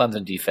offense and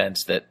Clemson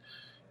defense that,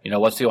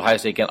 what's the Ohio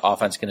State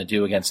offense going to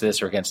do against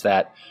this or against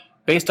that?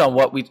 Based on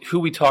who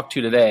we talked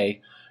to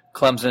today,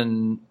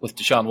 Clemson with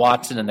Deshaun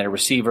Watson and their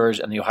receivers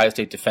and the Ohio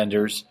State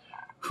defenders,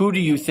 who do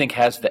you think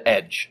has the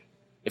edge?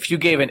 If you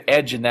gave an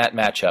edge in that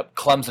matchup,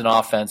 Clemson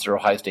offense or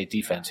Ohio State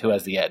defense, who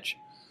has the edge?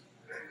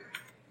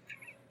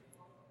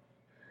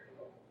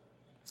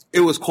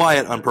 It was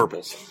quiet on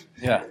purpose.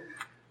 Yeah.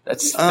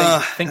 That's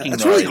thinking.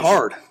 It's really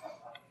hard.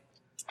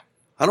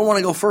 I don't want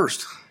to go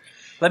first.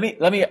 Let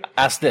me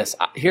ask this.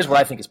 Here's what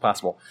I think is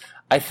possible.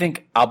 I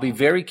think I'll be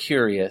very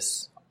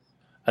curious.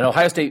 An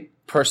Ohio State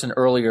person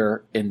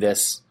earlier in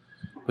this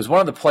was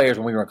one of the players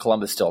when we were in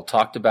Columbus still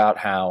talked about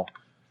how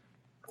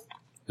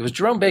it was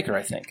Jerome Baker,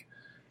 I think,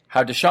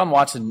 how Deshaun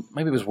Watson,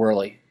 maybe it was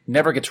Worley,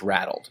 never gets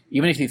rattled.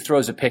 Even if he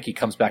throws a pick, he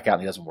comes back out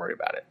and he doesn't worry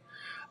about it.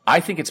 I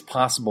think it's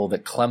possible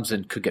that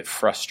Clemson could get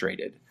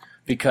frustrated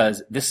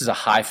because this is a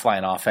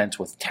high-flying offense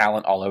with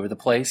talent all over the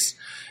place.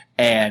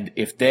 And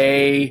if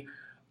they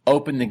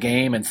open the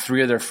game and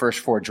 3 of their first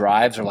 4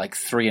 drives are like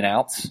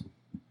 3-and-outs,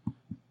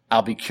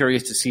 I'll be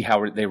curious to see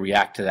how they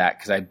react to that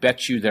because I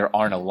bet you there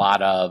aren't a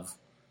lot of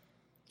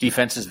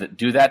defenses that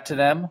do that to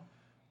them.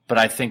 But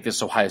I think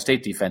this Ohio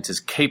State defense is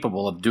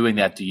capable of doing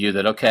that to you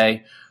that,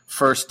 okay,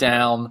 first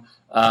down,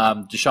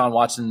 Deshaun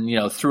Watson,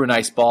 threw a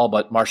nice ball,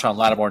 but Marshawn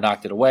Lattimore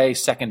knocked it away.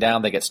 Second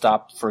down, they get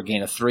stopped for a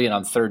gain of 3, and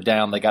on third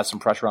down, they got some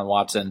pressure on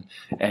Watson,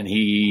 and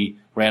he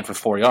ran for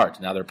 4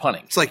 yards. Now they're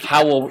punting. It's like,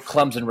 how will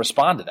Clemson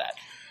respond to that?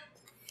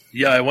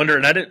 Yeah, I wonder,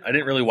 and I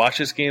didn't really watch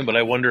this game, but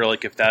I wonder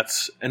if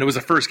that's, and it was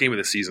the first game of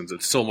the season, so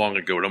it's so long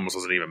ago it almost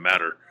doesn't even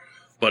matter.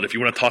 But if you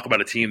want to talk about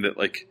a team that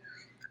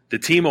the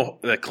team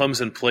that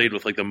Clemson played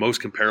with the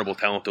most comparable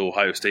talent to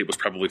Ohio State was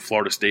probably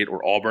Florida State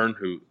or Auburn,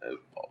 who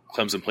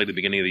Clemson played at the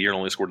beginning of the year and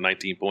only scored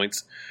 19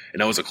 points.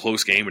 And that was a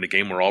close game in a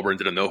game where Auburn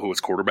didn't know who its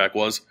quarterback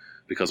was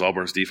because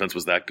Auburn's defense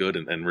was that good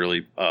and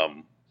really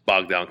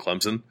bogged down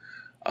Clemson.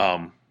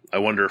 I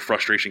wonder if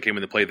frustration came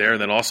into play there.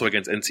 And then also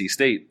against NC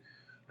State,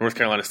 North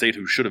Carolina State,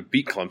 who should have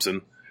beat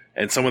Clemson.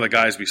 And some of the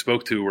guys we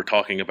spoke to were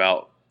talking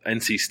about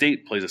NC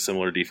State plays a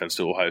similar defense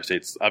to Ohio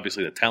State.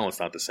 Obviously, the talent's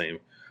not the same,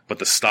 but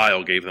the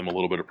style gave them a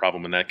little bit of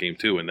problem in that game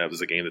too. And that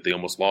was a game that they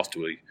almost lost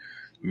to a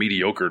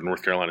mediocre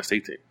North Carolina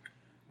State team.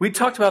 We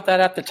talked about that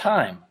at the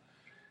time.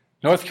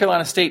 North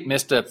Carolina State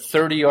missed a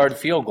 30-yard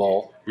field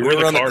goal. We were in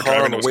the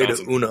car on the way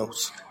to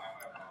Uno's.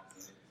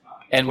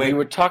 And we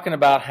were talking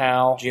about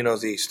how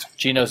Geno's East.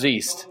 Geno's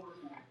East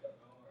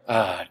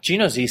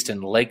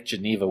in Lake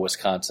Geneva,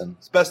 Wisconsin.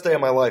 It's the best day of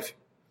my life.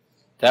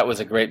 That was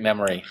a great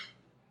memory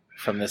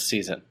from this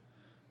season.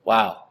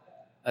 Wow.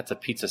 That's a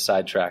pizza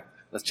sidetrack.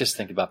 Let's just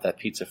think about that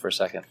pizza for a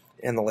second.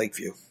 And the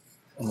Lakeview.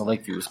 And the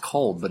Lakeview was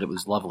cold, but it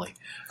was lovely.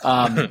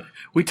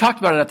 We talked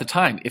about it at the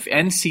time. If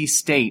NC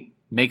State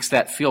makes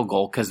that field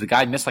goal, because the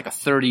guy missed a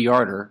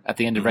 30-yarder at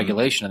the end of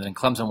regulation, and then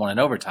Clemson won in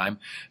overtime,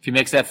 if he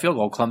makes that field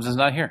goal, Clemson's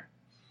not here.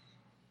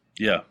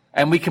 Yeah.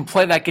 And we can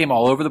play that game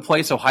all over the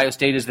place. Ohio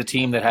State is the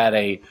team that had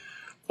a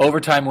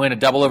overtime win, a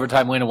double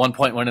overtime win, a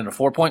 1-point win, and a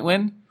 4-point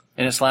win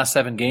in its last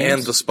 7 games.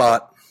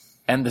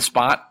 And the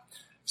spot.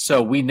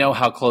 So we know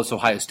how close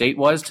Ohio State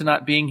was to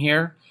not being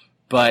here,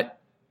 but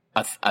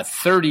a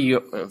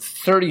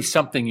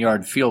 30-something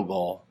yard field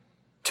goal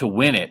to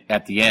win it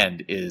at the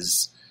end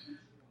is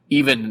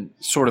even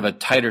sort of a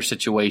tighter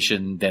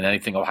situation than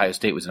anything Ohio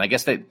State was in. I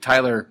guess that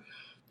Tyler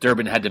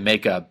Durbin had to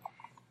make a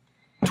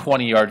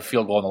 20-yard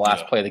field goal in the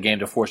last play of the game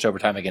to force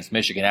overtime against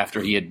Michigan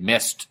after he had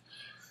missed.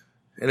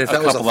 And if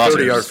that was a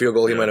 30-yard field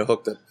goal, he might have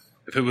hooked it.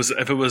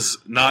 If it was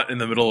not in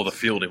the middle of the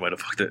field, he might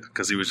have hooked it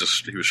because he was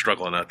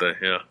struggling that day.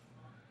 Yeah,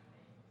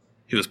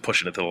 he was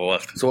pushing it to the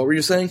left. So what were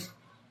you saying?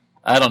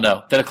 I don't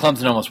know. That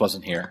Clemson almost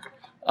wasn't here.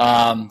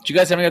 Do you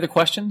guys have any other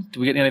questions? Do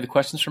we get any other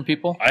questions from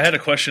people? I had a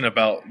question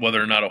about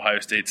whether or not Ohio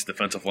State's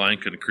defensive line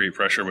could create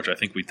pressure, which I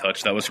think we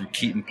touched. That was from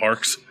Keaton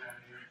Parks,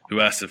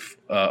 who asked if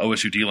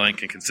OSU D-line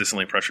can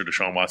consistently pressure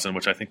Deshaun Watson,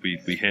 which I think we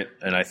hit,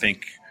 and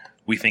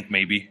we think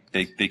maybe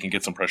they can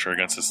get some pressure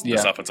against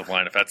this offensive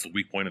line if that's the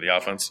weak point of the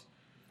offense.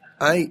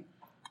 Do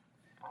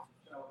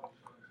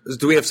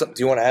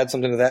you want to add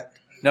something to that?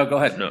 No, go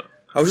ahead. No.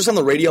 I was just on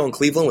the radio in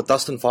Cleveland with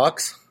Dustin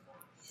Fox,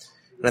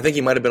 and I think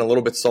he might have been a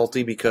little bit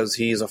salty because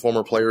he's a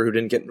former player who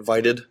didn't get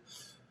invited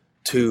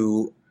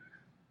to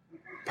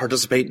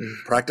participate in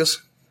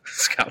practice.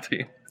 Scout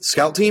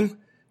team.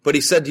 But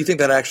he said, do you think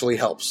that actually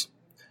helps?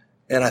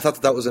 And I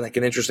thought that was an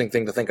interesting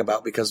thing to think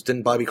about because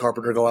didn't Bobby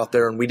Carpenter go out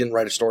there and we didn't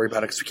write a story about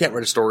it because we can't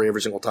write a story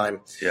every single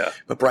time. Yeah.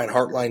 But Brian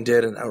Hartline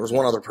did, and there was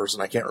one other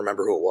person. I can't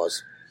remember who it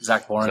was.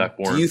 Zach Boren.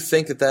 Do you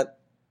think that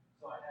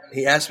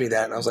he asked me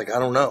that, and I was like, I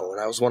don't know.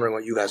 And I was wondering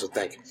what you guys would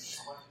think.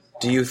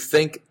 Do you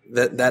think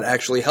that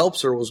actually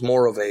helps, or was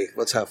more of a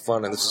let's have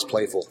fun and this is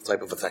playful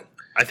type of a thing?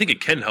 I think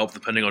it can help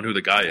depending on who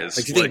the guy is.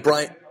 Like, do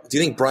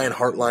you think Brian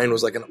Hartline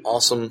was like an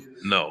awesome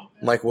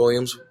Mike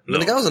Williams? I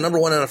mean, the guy was a number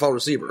one NFL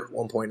receiver at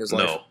one point in his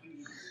life. No.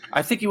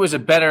 I think he was a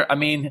better – I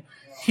mean,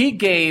 he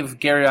gave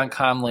Garyon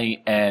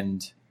Conley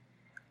and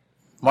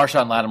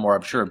Marshawn Lattimore,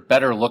 I'm sure, a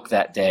better look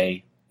that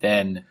day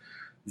than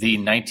the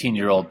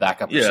 19-year-old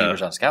backup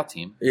receivers on scout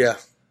team. Yeah.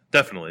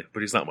 Definitely,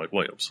 but he's not Mike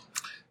Williams.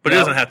 But he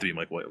doesn't have to be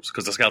Mike Williams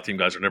because the scout team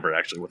guys are never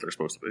actually what they're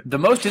supposed to be. The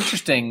most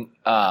interesting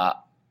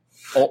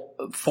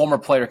former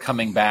player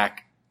coming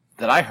back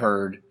that I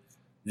heard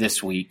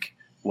this week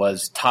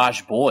was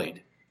Taj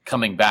Boyd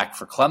coming back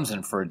for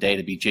Clemson for a day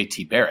to be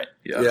JT Barrett.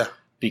 Yeah.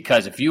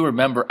 Because if you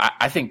remember,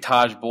 I think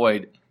Taj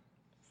Boyd,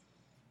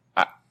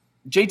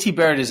 JT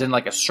Barrett is in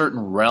like a certain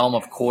realm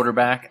of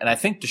quarterback, and I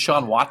think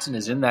Deshaun Watson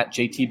is in that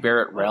JT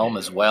Barrett realm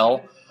as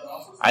well.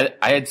 I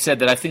had said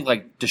that I think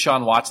like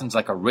Deshaun Watson's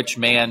like a rich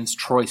man's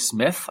Troy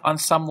Smith on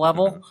some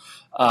level,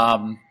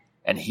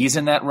 and he's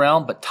in that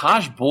realm. But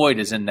Taj Boyd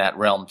is in that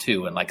realm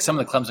too. And like some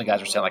of the Clemson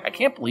guys are saying, like, I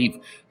can't believe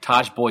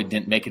Taj Boyd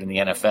didn't make it in the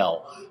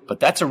NFL. But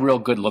that's a real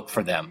good look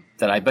for them.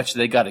 That I bet you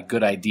they got a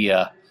good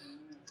idea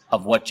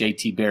of what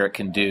JT Barrett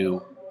can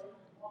do.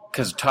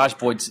 Because Taj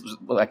Boyd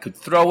could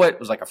throw it,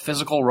 was like a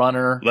physical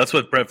runner. Well, that's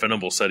what Brent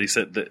Venables said. He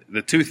said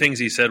the two things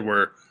he said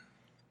were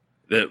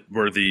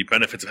the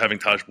benefits of having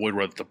Taj Boyd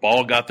were that the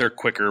ball got there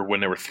quicker when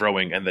they were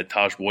throwing, and that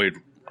Taj Boyd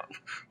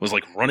was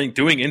like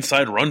doing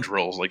inside run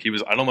drills. Like he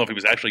was, I don't know if he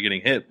was actually getting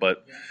hit,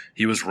 but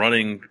he was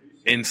running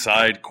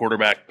inside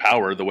quarterback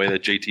power the way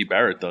that JT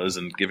Barrett does,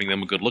 and giving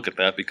them a good look at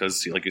that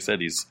because, like you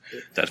said, he's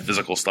that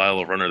physical style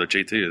of runner that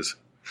JT is.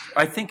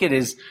 I think it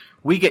is.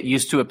 We get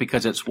used to it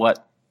because it's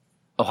what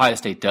Ohio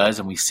State does,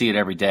 and we see it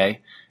every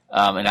day.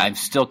 And I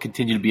still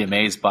continue to be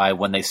amazed by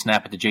when they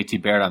snap it to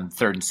JT Barrett on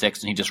 3rd and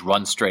 6, and he just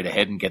runs straight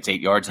ahead and gets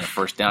 8 yards and a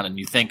first down, and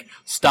you think,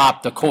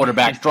 stop the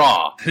quarterback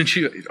draw. Didn't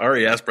you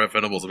already ask Brent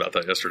Venables about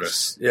that yesterday?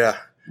 Yeah.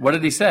 What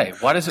did he say?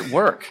 Why does it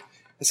work?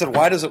 I said,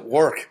 why does it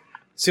work?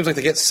 Seems like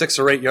they get 6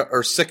 or 8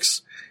 or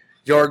 6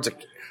 yards.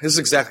 This is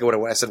exactly what it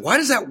was. I said, why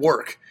does that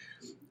work?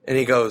 And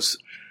he goes,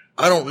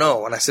 I don't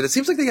know. And I said, it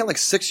seems like they get like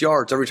 6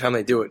 yards every time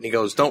they do it. And he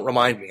goes, don't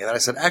remind me. And then I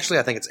said, actually,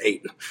 I think it's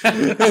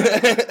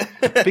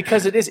 8.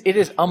 Because it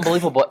is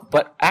unbelievable.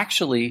 But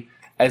actually,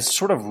 as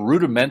sort of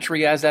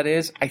rudimentary as that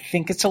is, I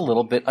think it's a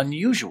little bit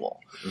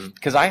unusual.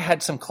 Because I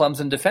had some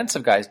Clemson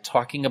defensive guys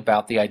talking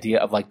about the idea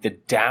of like the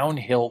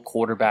downhill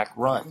quarterback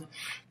run.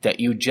 That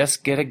you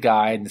just get a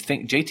guy, and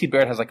JT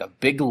Barrett has like a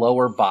big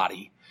lower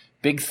body,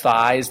 big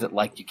thighs that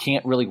like you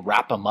can't really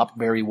wrap him up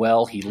very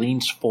well. He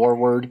leans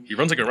forward. He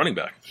runs like a running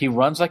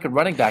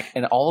back.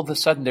 And all of a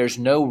sudden there's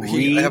no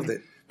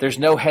read. There's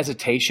no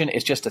hesitation.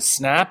 It's just a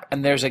snap,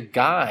 and there's a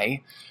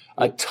guy,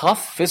 a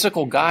tough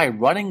physical guy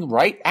running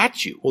right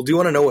at you. Well, do you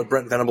want to know what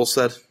Brent Venables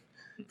said?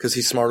 Because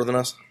he's smarter than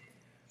us.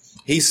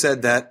 He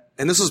said that,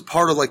 and this was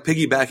part of like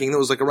piggybacking. That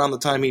was like around the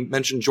time he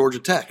mentioned Georgia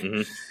Tech. Mm-hmm.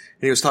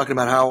 And he was talking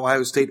about how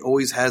Ohio State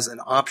always has an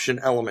option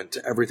element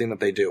to everything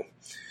that they do.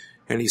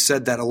 And he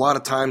said that a lot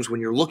of times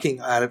when you're looking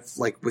at it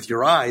like with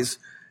your eyes,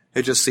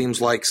 it just seems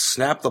like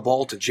snap the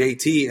ball to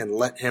JT and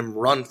let him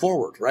run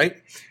forward, right?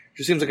 It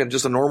just seems like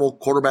just a normal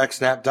quarterback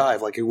snap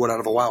dive like he would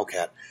out of a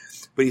Wildcat.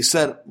 But he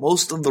said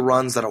most of the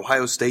runs that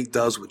Ohio State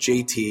does with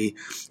JT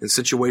in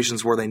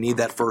situations where they need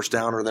that first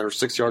down or they're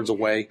 6 yards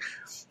away,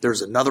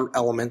 there's another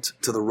element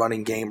to the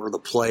running game or the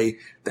play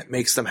that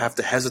makes them have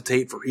to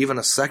hesitate for even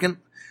a second.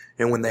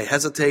 And when they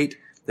hesitate,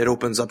 it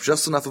opens up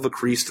just enough of a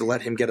crease to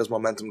let him get his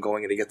momentum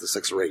going and to get the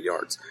 6 or 8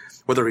 yards.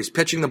 Whether he's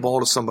pitching the ball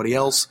to somebody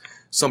else,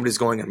 somebody's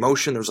going in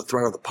motion, there's a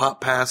threat of the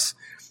pop pass,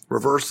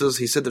 reverses.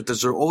 He said that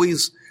there's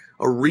always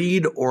a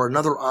read or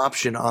another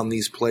option on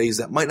these plays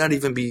that might not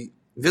even be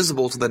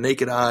visible to the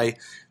naked eye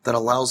that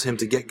allows him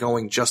to get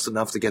going just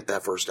enough to get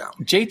that first down.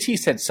 JT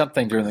said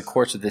something during the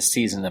course of this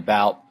season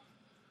about,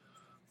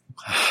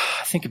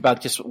 I think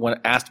about just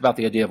when asked about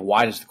the idea of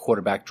why does the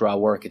quarterback draw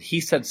work, and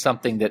he said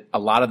something that a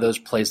lot of those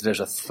plays, there's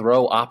a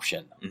throw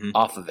option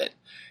off of it.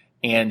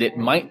 And it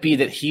might be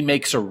that he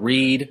makes a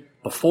read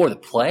before the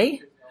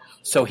play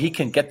so he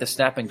can get the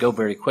snap and go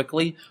very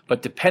quickly.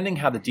 But depending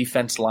how the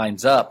defense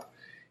lines up,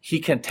 he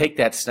can take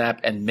that snap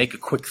and make a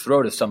quick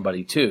throw to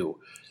somebody too.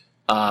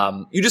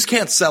 You just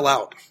can't sell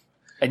out.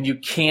 And you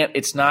can't –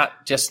 it's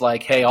not just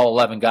like, hey, all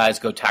 11 guys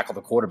go tackle the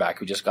quarterback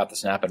who just got the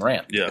snap and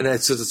ran. Yeah. And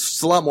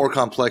it's a lot more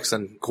complex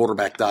than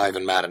quarterback dive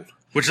in Madden.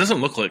 Which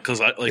doesn't look like – because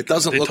it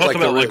doesn't they look talk like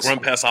about there like is.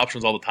 run-pass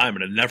options all the time,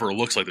 and it never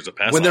looks like there's a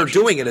pass When they're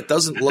option. doing it, it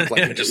doesn't look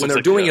like it. When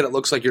they're doing it, it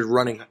looks like you're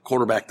running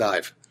quarterback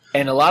dive.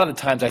 And a lot of the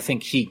times I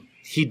think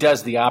he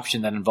does the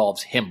option that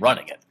involves him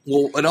running it.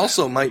 Well, it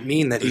also might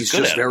mean that he's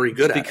just very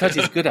good at it. Because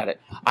he's good at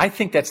it. I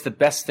think that's the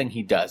best thing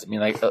he does. I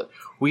mean, like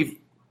we've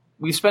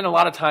spent a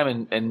lot of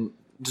time in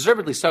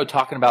deservedly so,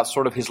 talking about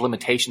sort of his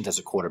limitations as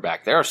a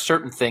quarterback. There are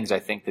certain things I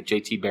think that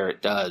JT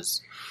Barrett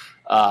does,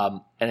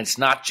 and it's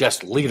not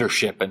just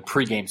leadership and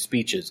pregame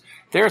speeches.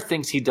 There are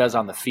things he does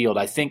on the field.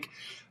 I think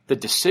the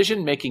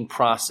decision-making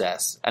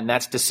process, and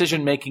that's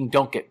decision-making,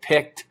 don't get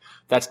picked.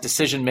 That's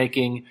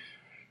decision-making,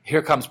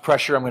 here comes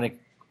pressure, I'm going to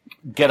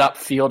get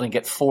upfield and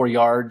get 4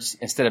 yards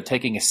instead of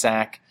taking a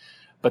sack.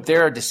 But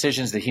there are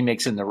decisions that he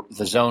makes in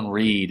the zone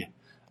read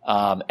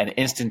and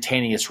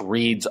instantaneous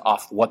reads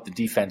off what the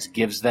defense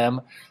gives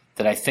them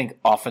that I think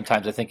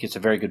oftentimes, I think it's a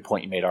very good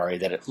point you made, Ari,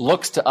 that it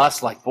looks to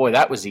us like, boy,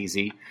 that was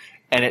easy.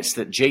 And it's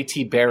that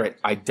JT Barrett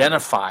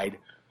identified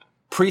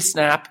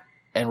pre-snap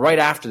and right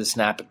after the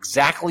snap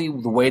exactly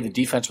the way the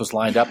defense was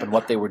lined up and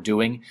what they were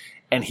doing.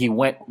 And he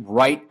went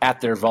right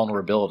at their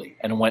vulnerability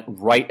and went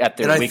right at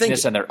their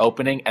weakness and their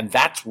opening. And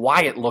that's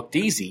why it looked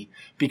easy,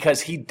 because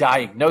he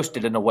diagnosed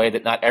it in a way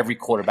that not every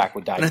quarterback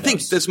would diagnose. And I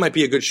think this might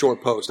be a good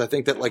short post. I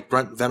think that like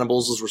Brent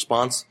Venables'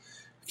 response,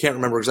 I can't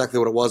remember exactly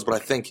what it was, but I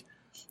think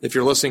if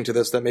you're listening to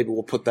this, that maybe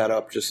we'll put that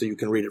up just so you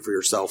can read it for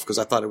yourself, because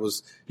I thought it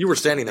was – you were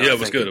standing there. Yeah, it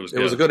was good. It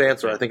was a good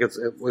answer. I think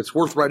it's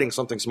worth writing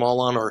something small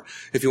on, or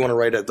if you want to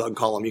write a Doug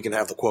column, you can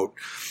have the quote.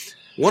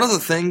 One other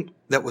thing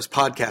that was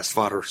podcast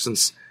fodder,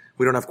 since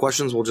we don't have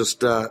questions, we'll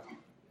just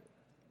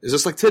is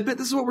this like tidbit?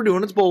 This is what we're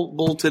doing. It's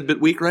bowl tidbit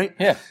week, right?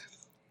 Yeah.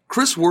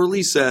 Chris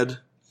Worley said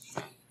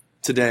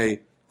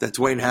today that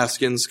Dwayne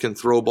Haskins can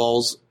throw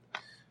balls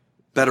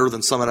better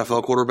than some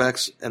NFL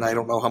quarterbacks, and I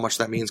don't know how much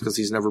that means because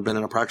he's never been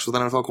in a practice with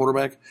an NFL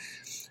quarterback.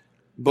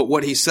 But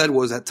what he said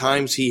was at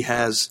times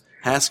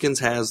Haskins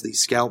has the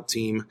scout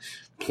team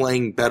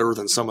playing better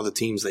than some of the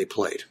teams they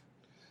played.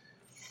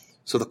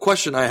 So the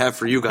question I have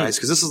for you guys,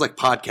 because this is like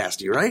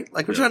podcasty, right?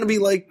 Like we're trying to be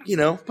like,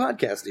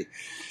 podcasty.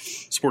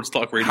 Sports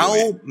talk radio.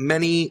 How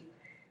many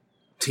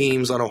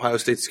teams on Ohio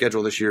State's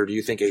schedule this year do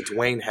you think a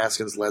Dwayne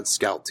Haskins-led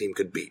scout team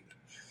could beat?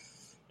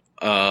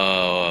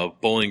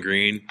 Bowling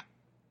Green,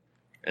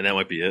 and that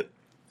might be it.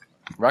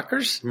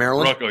 Rutgers?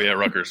 Maryland?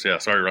 Rutgers. Yeah,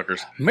 sorry,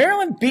 Rutgers.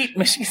 Maryland beat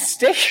Michigan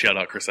State. Shout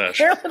out Chris Ash.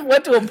 Maryland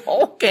went to a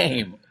bowl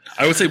game.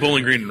 I would say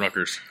Bowling Green and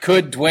Rutgers.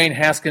 Could Dwayne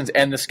Haskins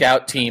and the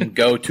scout team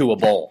go to a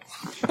bowl?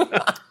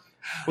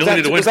 Was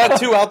that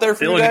two out there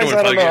for you guys?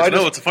 I don't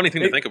know. No, it's a funny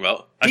thing to think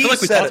about. I feel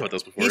like we talked about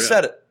this before. He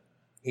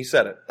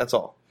said it. That's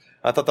all.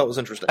 I thought that was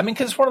interesting. I mean,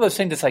 because it's one of those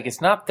things that's like,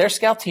 it's not, their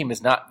scout team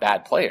is not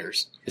bad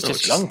players. It's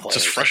just young players.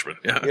 Just freshmen.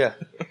 Yeah.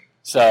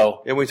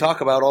 So, and we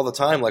talk about all the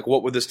time, like,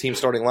 what would this team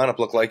starting lineup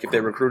look like if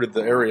they recruited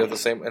the area the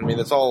same? I mean,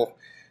 it's all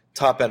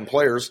top-end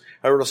players.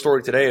 I wrote a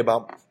story today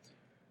about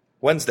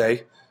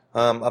Wednesday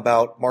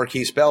about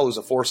Marquise Bell, who's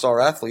a 4-star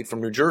athlete from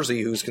New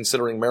Jersey who's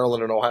considering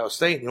Maryland and Ohio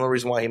State. The only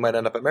reason why he might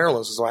end up at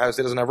Maryland is Ohio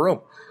State doesn't have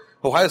room.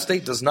 Ohio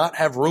State does not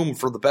have room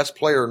for the best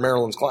player in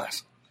Maryland's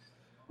class.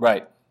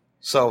 right.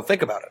 So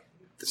think about it.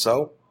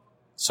 So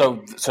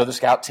the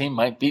scout team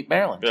might beat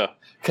Maryland. Yeah.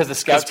 Because the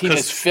scout team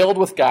is filled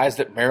with guys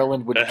that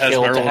Maryland would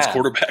kill Maryland's to have.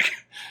 quarterback.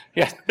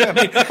 Yeah. I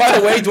mean, by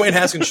the way, Dwayne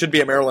Haskins should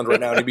be at Maryland right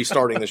now and he'd be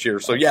starting this year.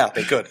 So, yeah,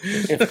 they could.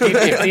 If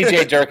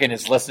DJ Durkin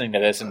is listening to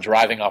this and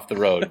driving off the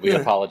road, we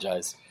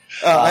apologize.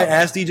 I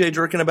asked DJ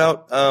Durkin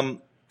about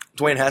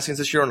Dwayne Haskins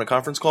this year on the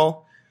conference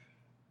call.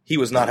 He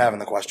was not having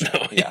the question.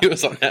 No, he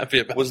was unhappy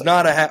about it. Was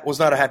not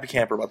a happy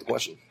camper about the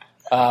question.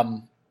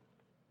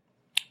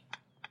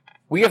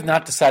 We have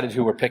not decided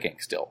who we're picking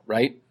still,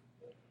 right?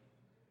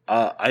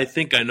 I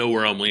think I know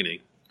where I'm leaning.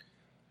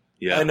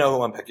 Yeah. I know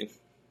who I'm picking.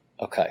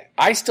 Okay.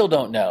 I still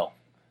don't know,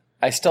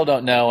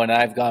 and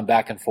I've gone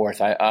back and forth.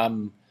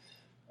 I'm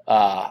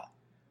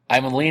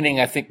leaning,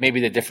 I think,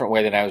 maybe the different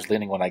way than I was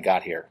leaning when I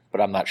got here,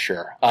 but I'm not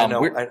sure. I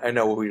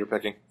know who you're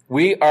picking.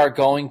 We are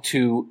going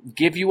to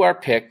give you our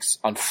picks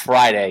on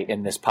Friday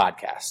in this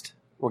podcast.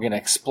 We're going to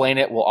explain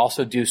it. We'll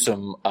also do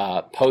some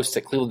posts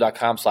at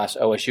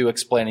cleveland.com/OSU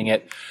explaining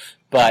it.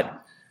 But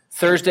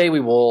Thursday, we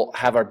will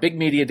have our big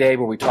media day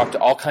where we talk to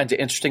all kinds of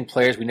interesting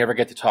players we never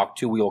get to talk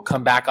to. We will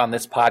come back on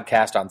this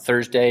podcast on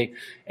Thursday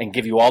and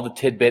give you all the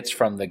tidbits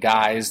from the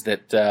guys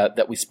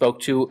that we spoke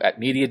to at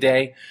media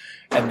day.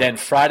 And then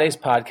Friday's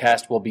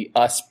podcast will be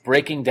us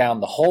breaking down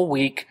the whole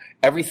week,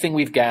 everything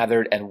we've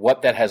gathered, and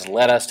what that has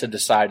led us to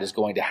decide is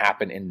going to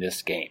happen in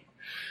this game.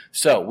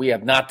 So we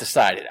have not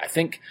decided. I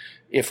think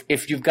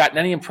if you've gotten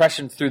any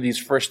impression through these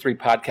first 3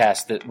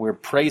 podcasts that we're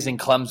praising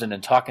Clemson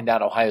and talking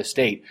down Ohio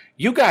State,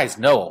 you guys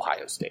know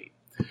Ohio State.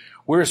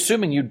 We're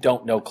assuming you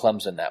don't know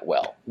Clemson that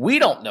well. We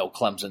don't know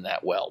Clemson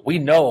that well. We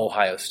know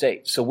Ohio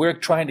State. So we're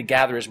trying to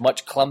gather as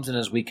much Clemson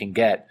as we can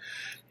get.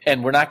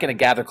 And we're not going to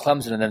gather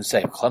Clemson and then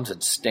say,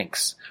 Clemson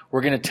stinks.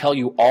 We're going to tell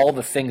you all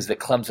the things that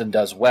Clemson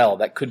does well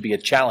that could be a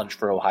challenge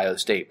for Ohio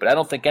State. But I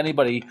don't think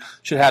anybody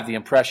should have the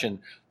impression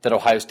that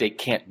Ohio State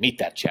can't meet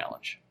that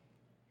challenge.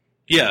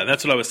 Yeah,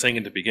 that's what I was saying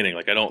in the beginning.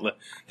 Like,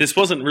 this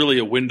wasn't really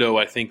a window,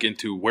 I think,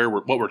 into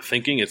what we're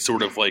thinking. It's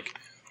sort of like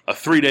a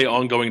 3-day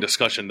ongoing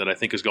discussion that I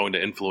think is going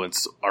to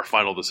influence our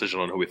final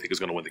decision on who we think is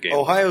going to win the game.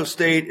 Ohio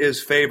State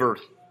is favored.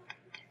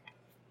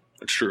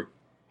 That's true.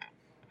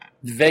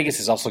 Vegas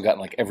has also gotten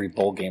like every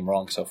bowl game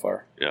wrong so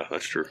far. Yeah,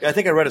 that's true. I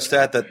think I read a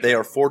stat that they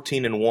are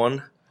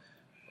 14-1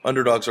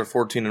 Underdogs are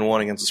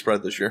 14-1 against the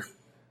spread this year.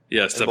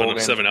 Yeah, bowl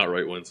games. 7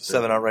 outright wins.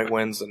 7 outright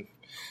wins, and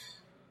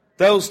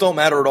those don't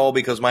matter at all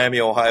because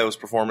Miami, Ohio's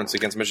performance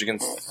against Michigan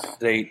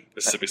State,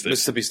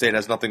 Mississippi State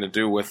has nothing to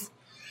do with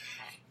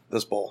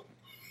this bowl.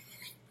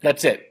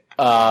 That's it.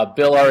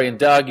 Bill, Ari, and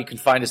Doug, you can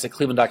find us at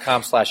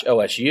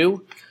cleveland.com/OSU.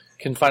 You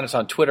can find us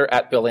on Twitter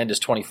at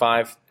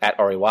BillAndis25, at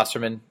Ari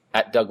Wasserman,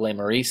 at Doug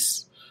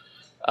Lesmerises.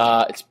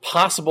 It's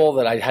possible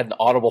that I had an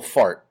audible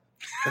fart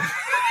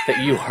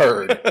that you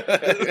heard.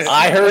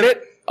 I heard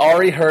it.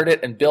 Ari heard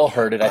it and Bill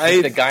heard it. I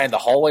think the guy in the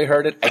hallway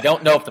heard it. I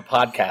don't know if the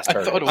podcast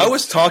heard it. I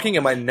was talking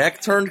and my neck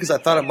turned because I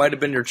thought it might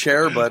have been your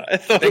chair, but I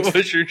thought it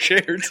was your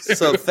chair too.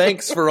 So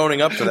thanks for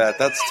owning up to that.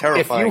 That's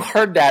terrifying. If you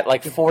heard that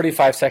like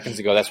 45 seconds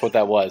ago, that's what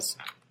that was.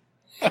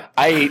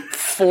 I ate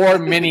 4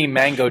 mini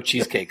mango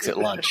cheesecakes at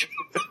lunch.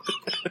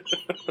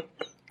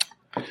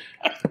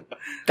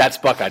 That's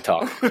Buckeye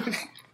Talk.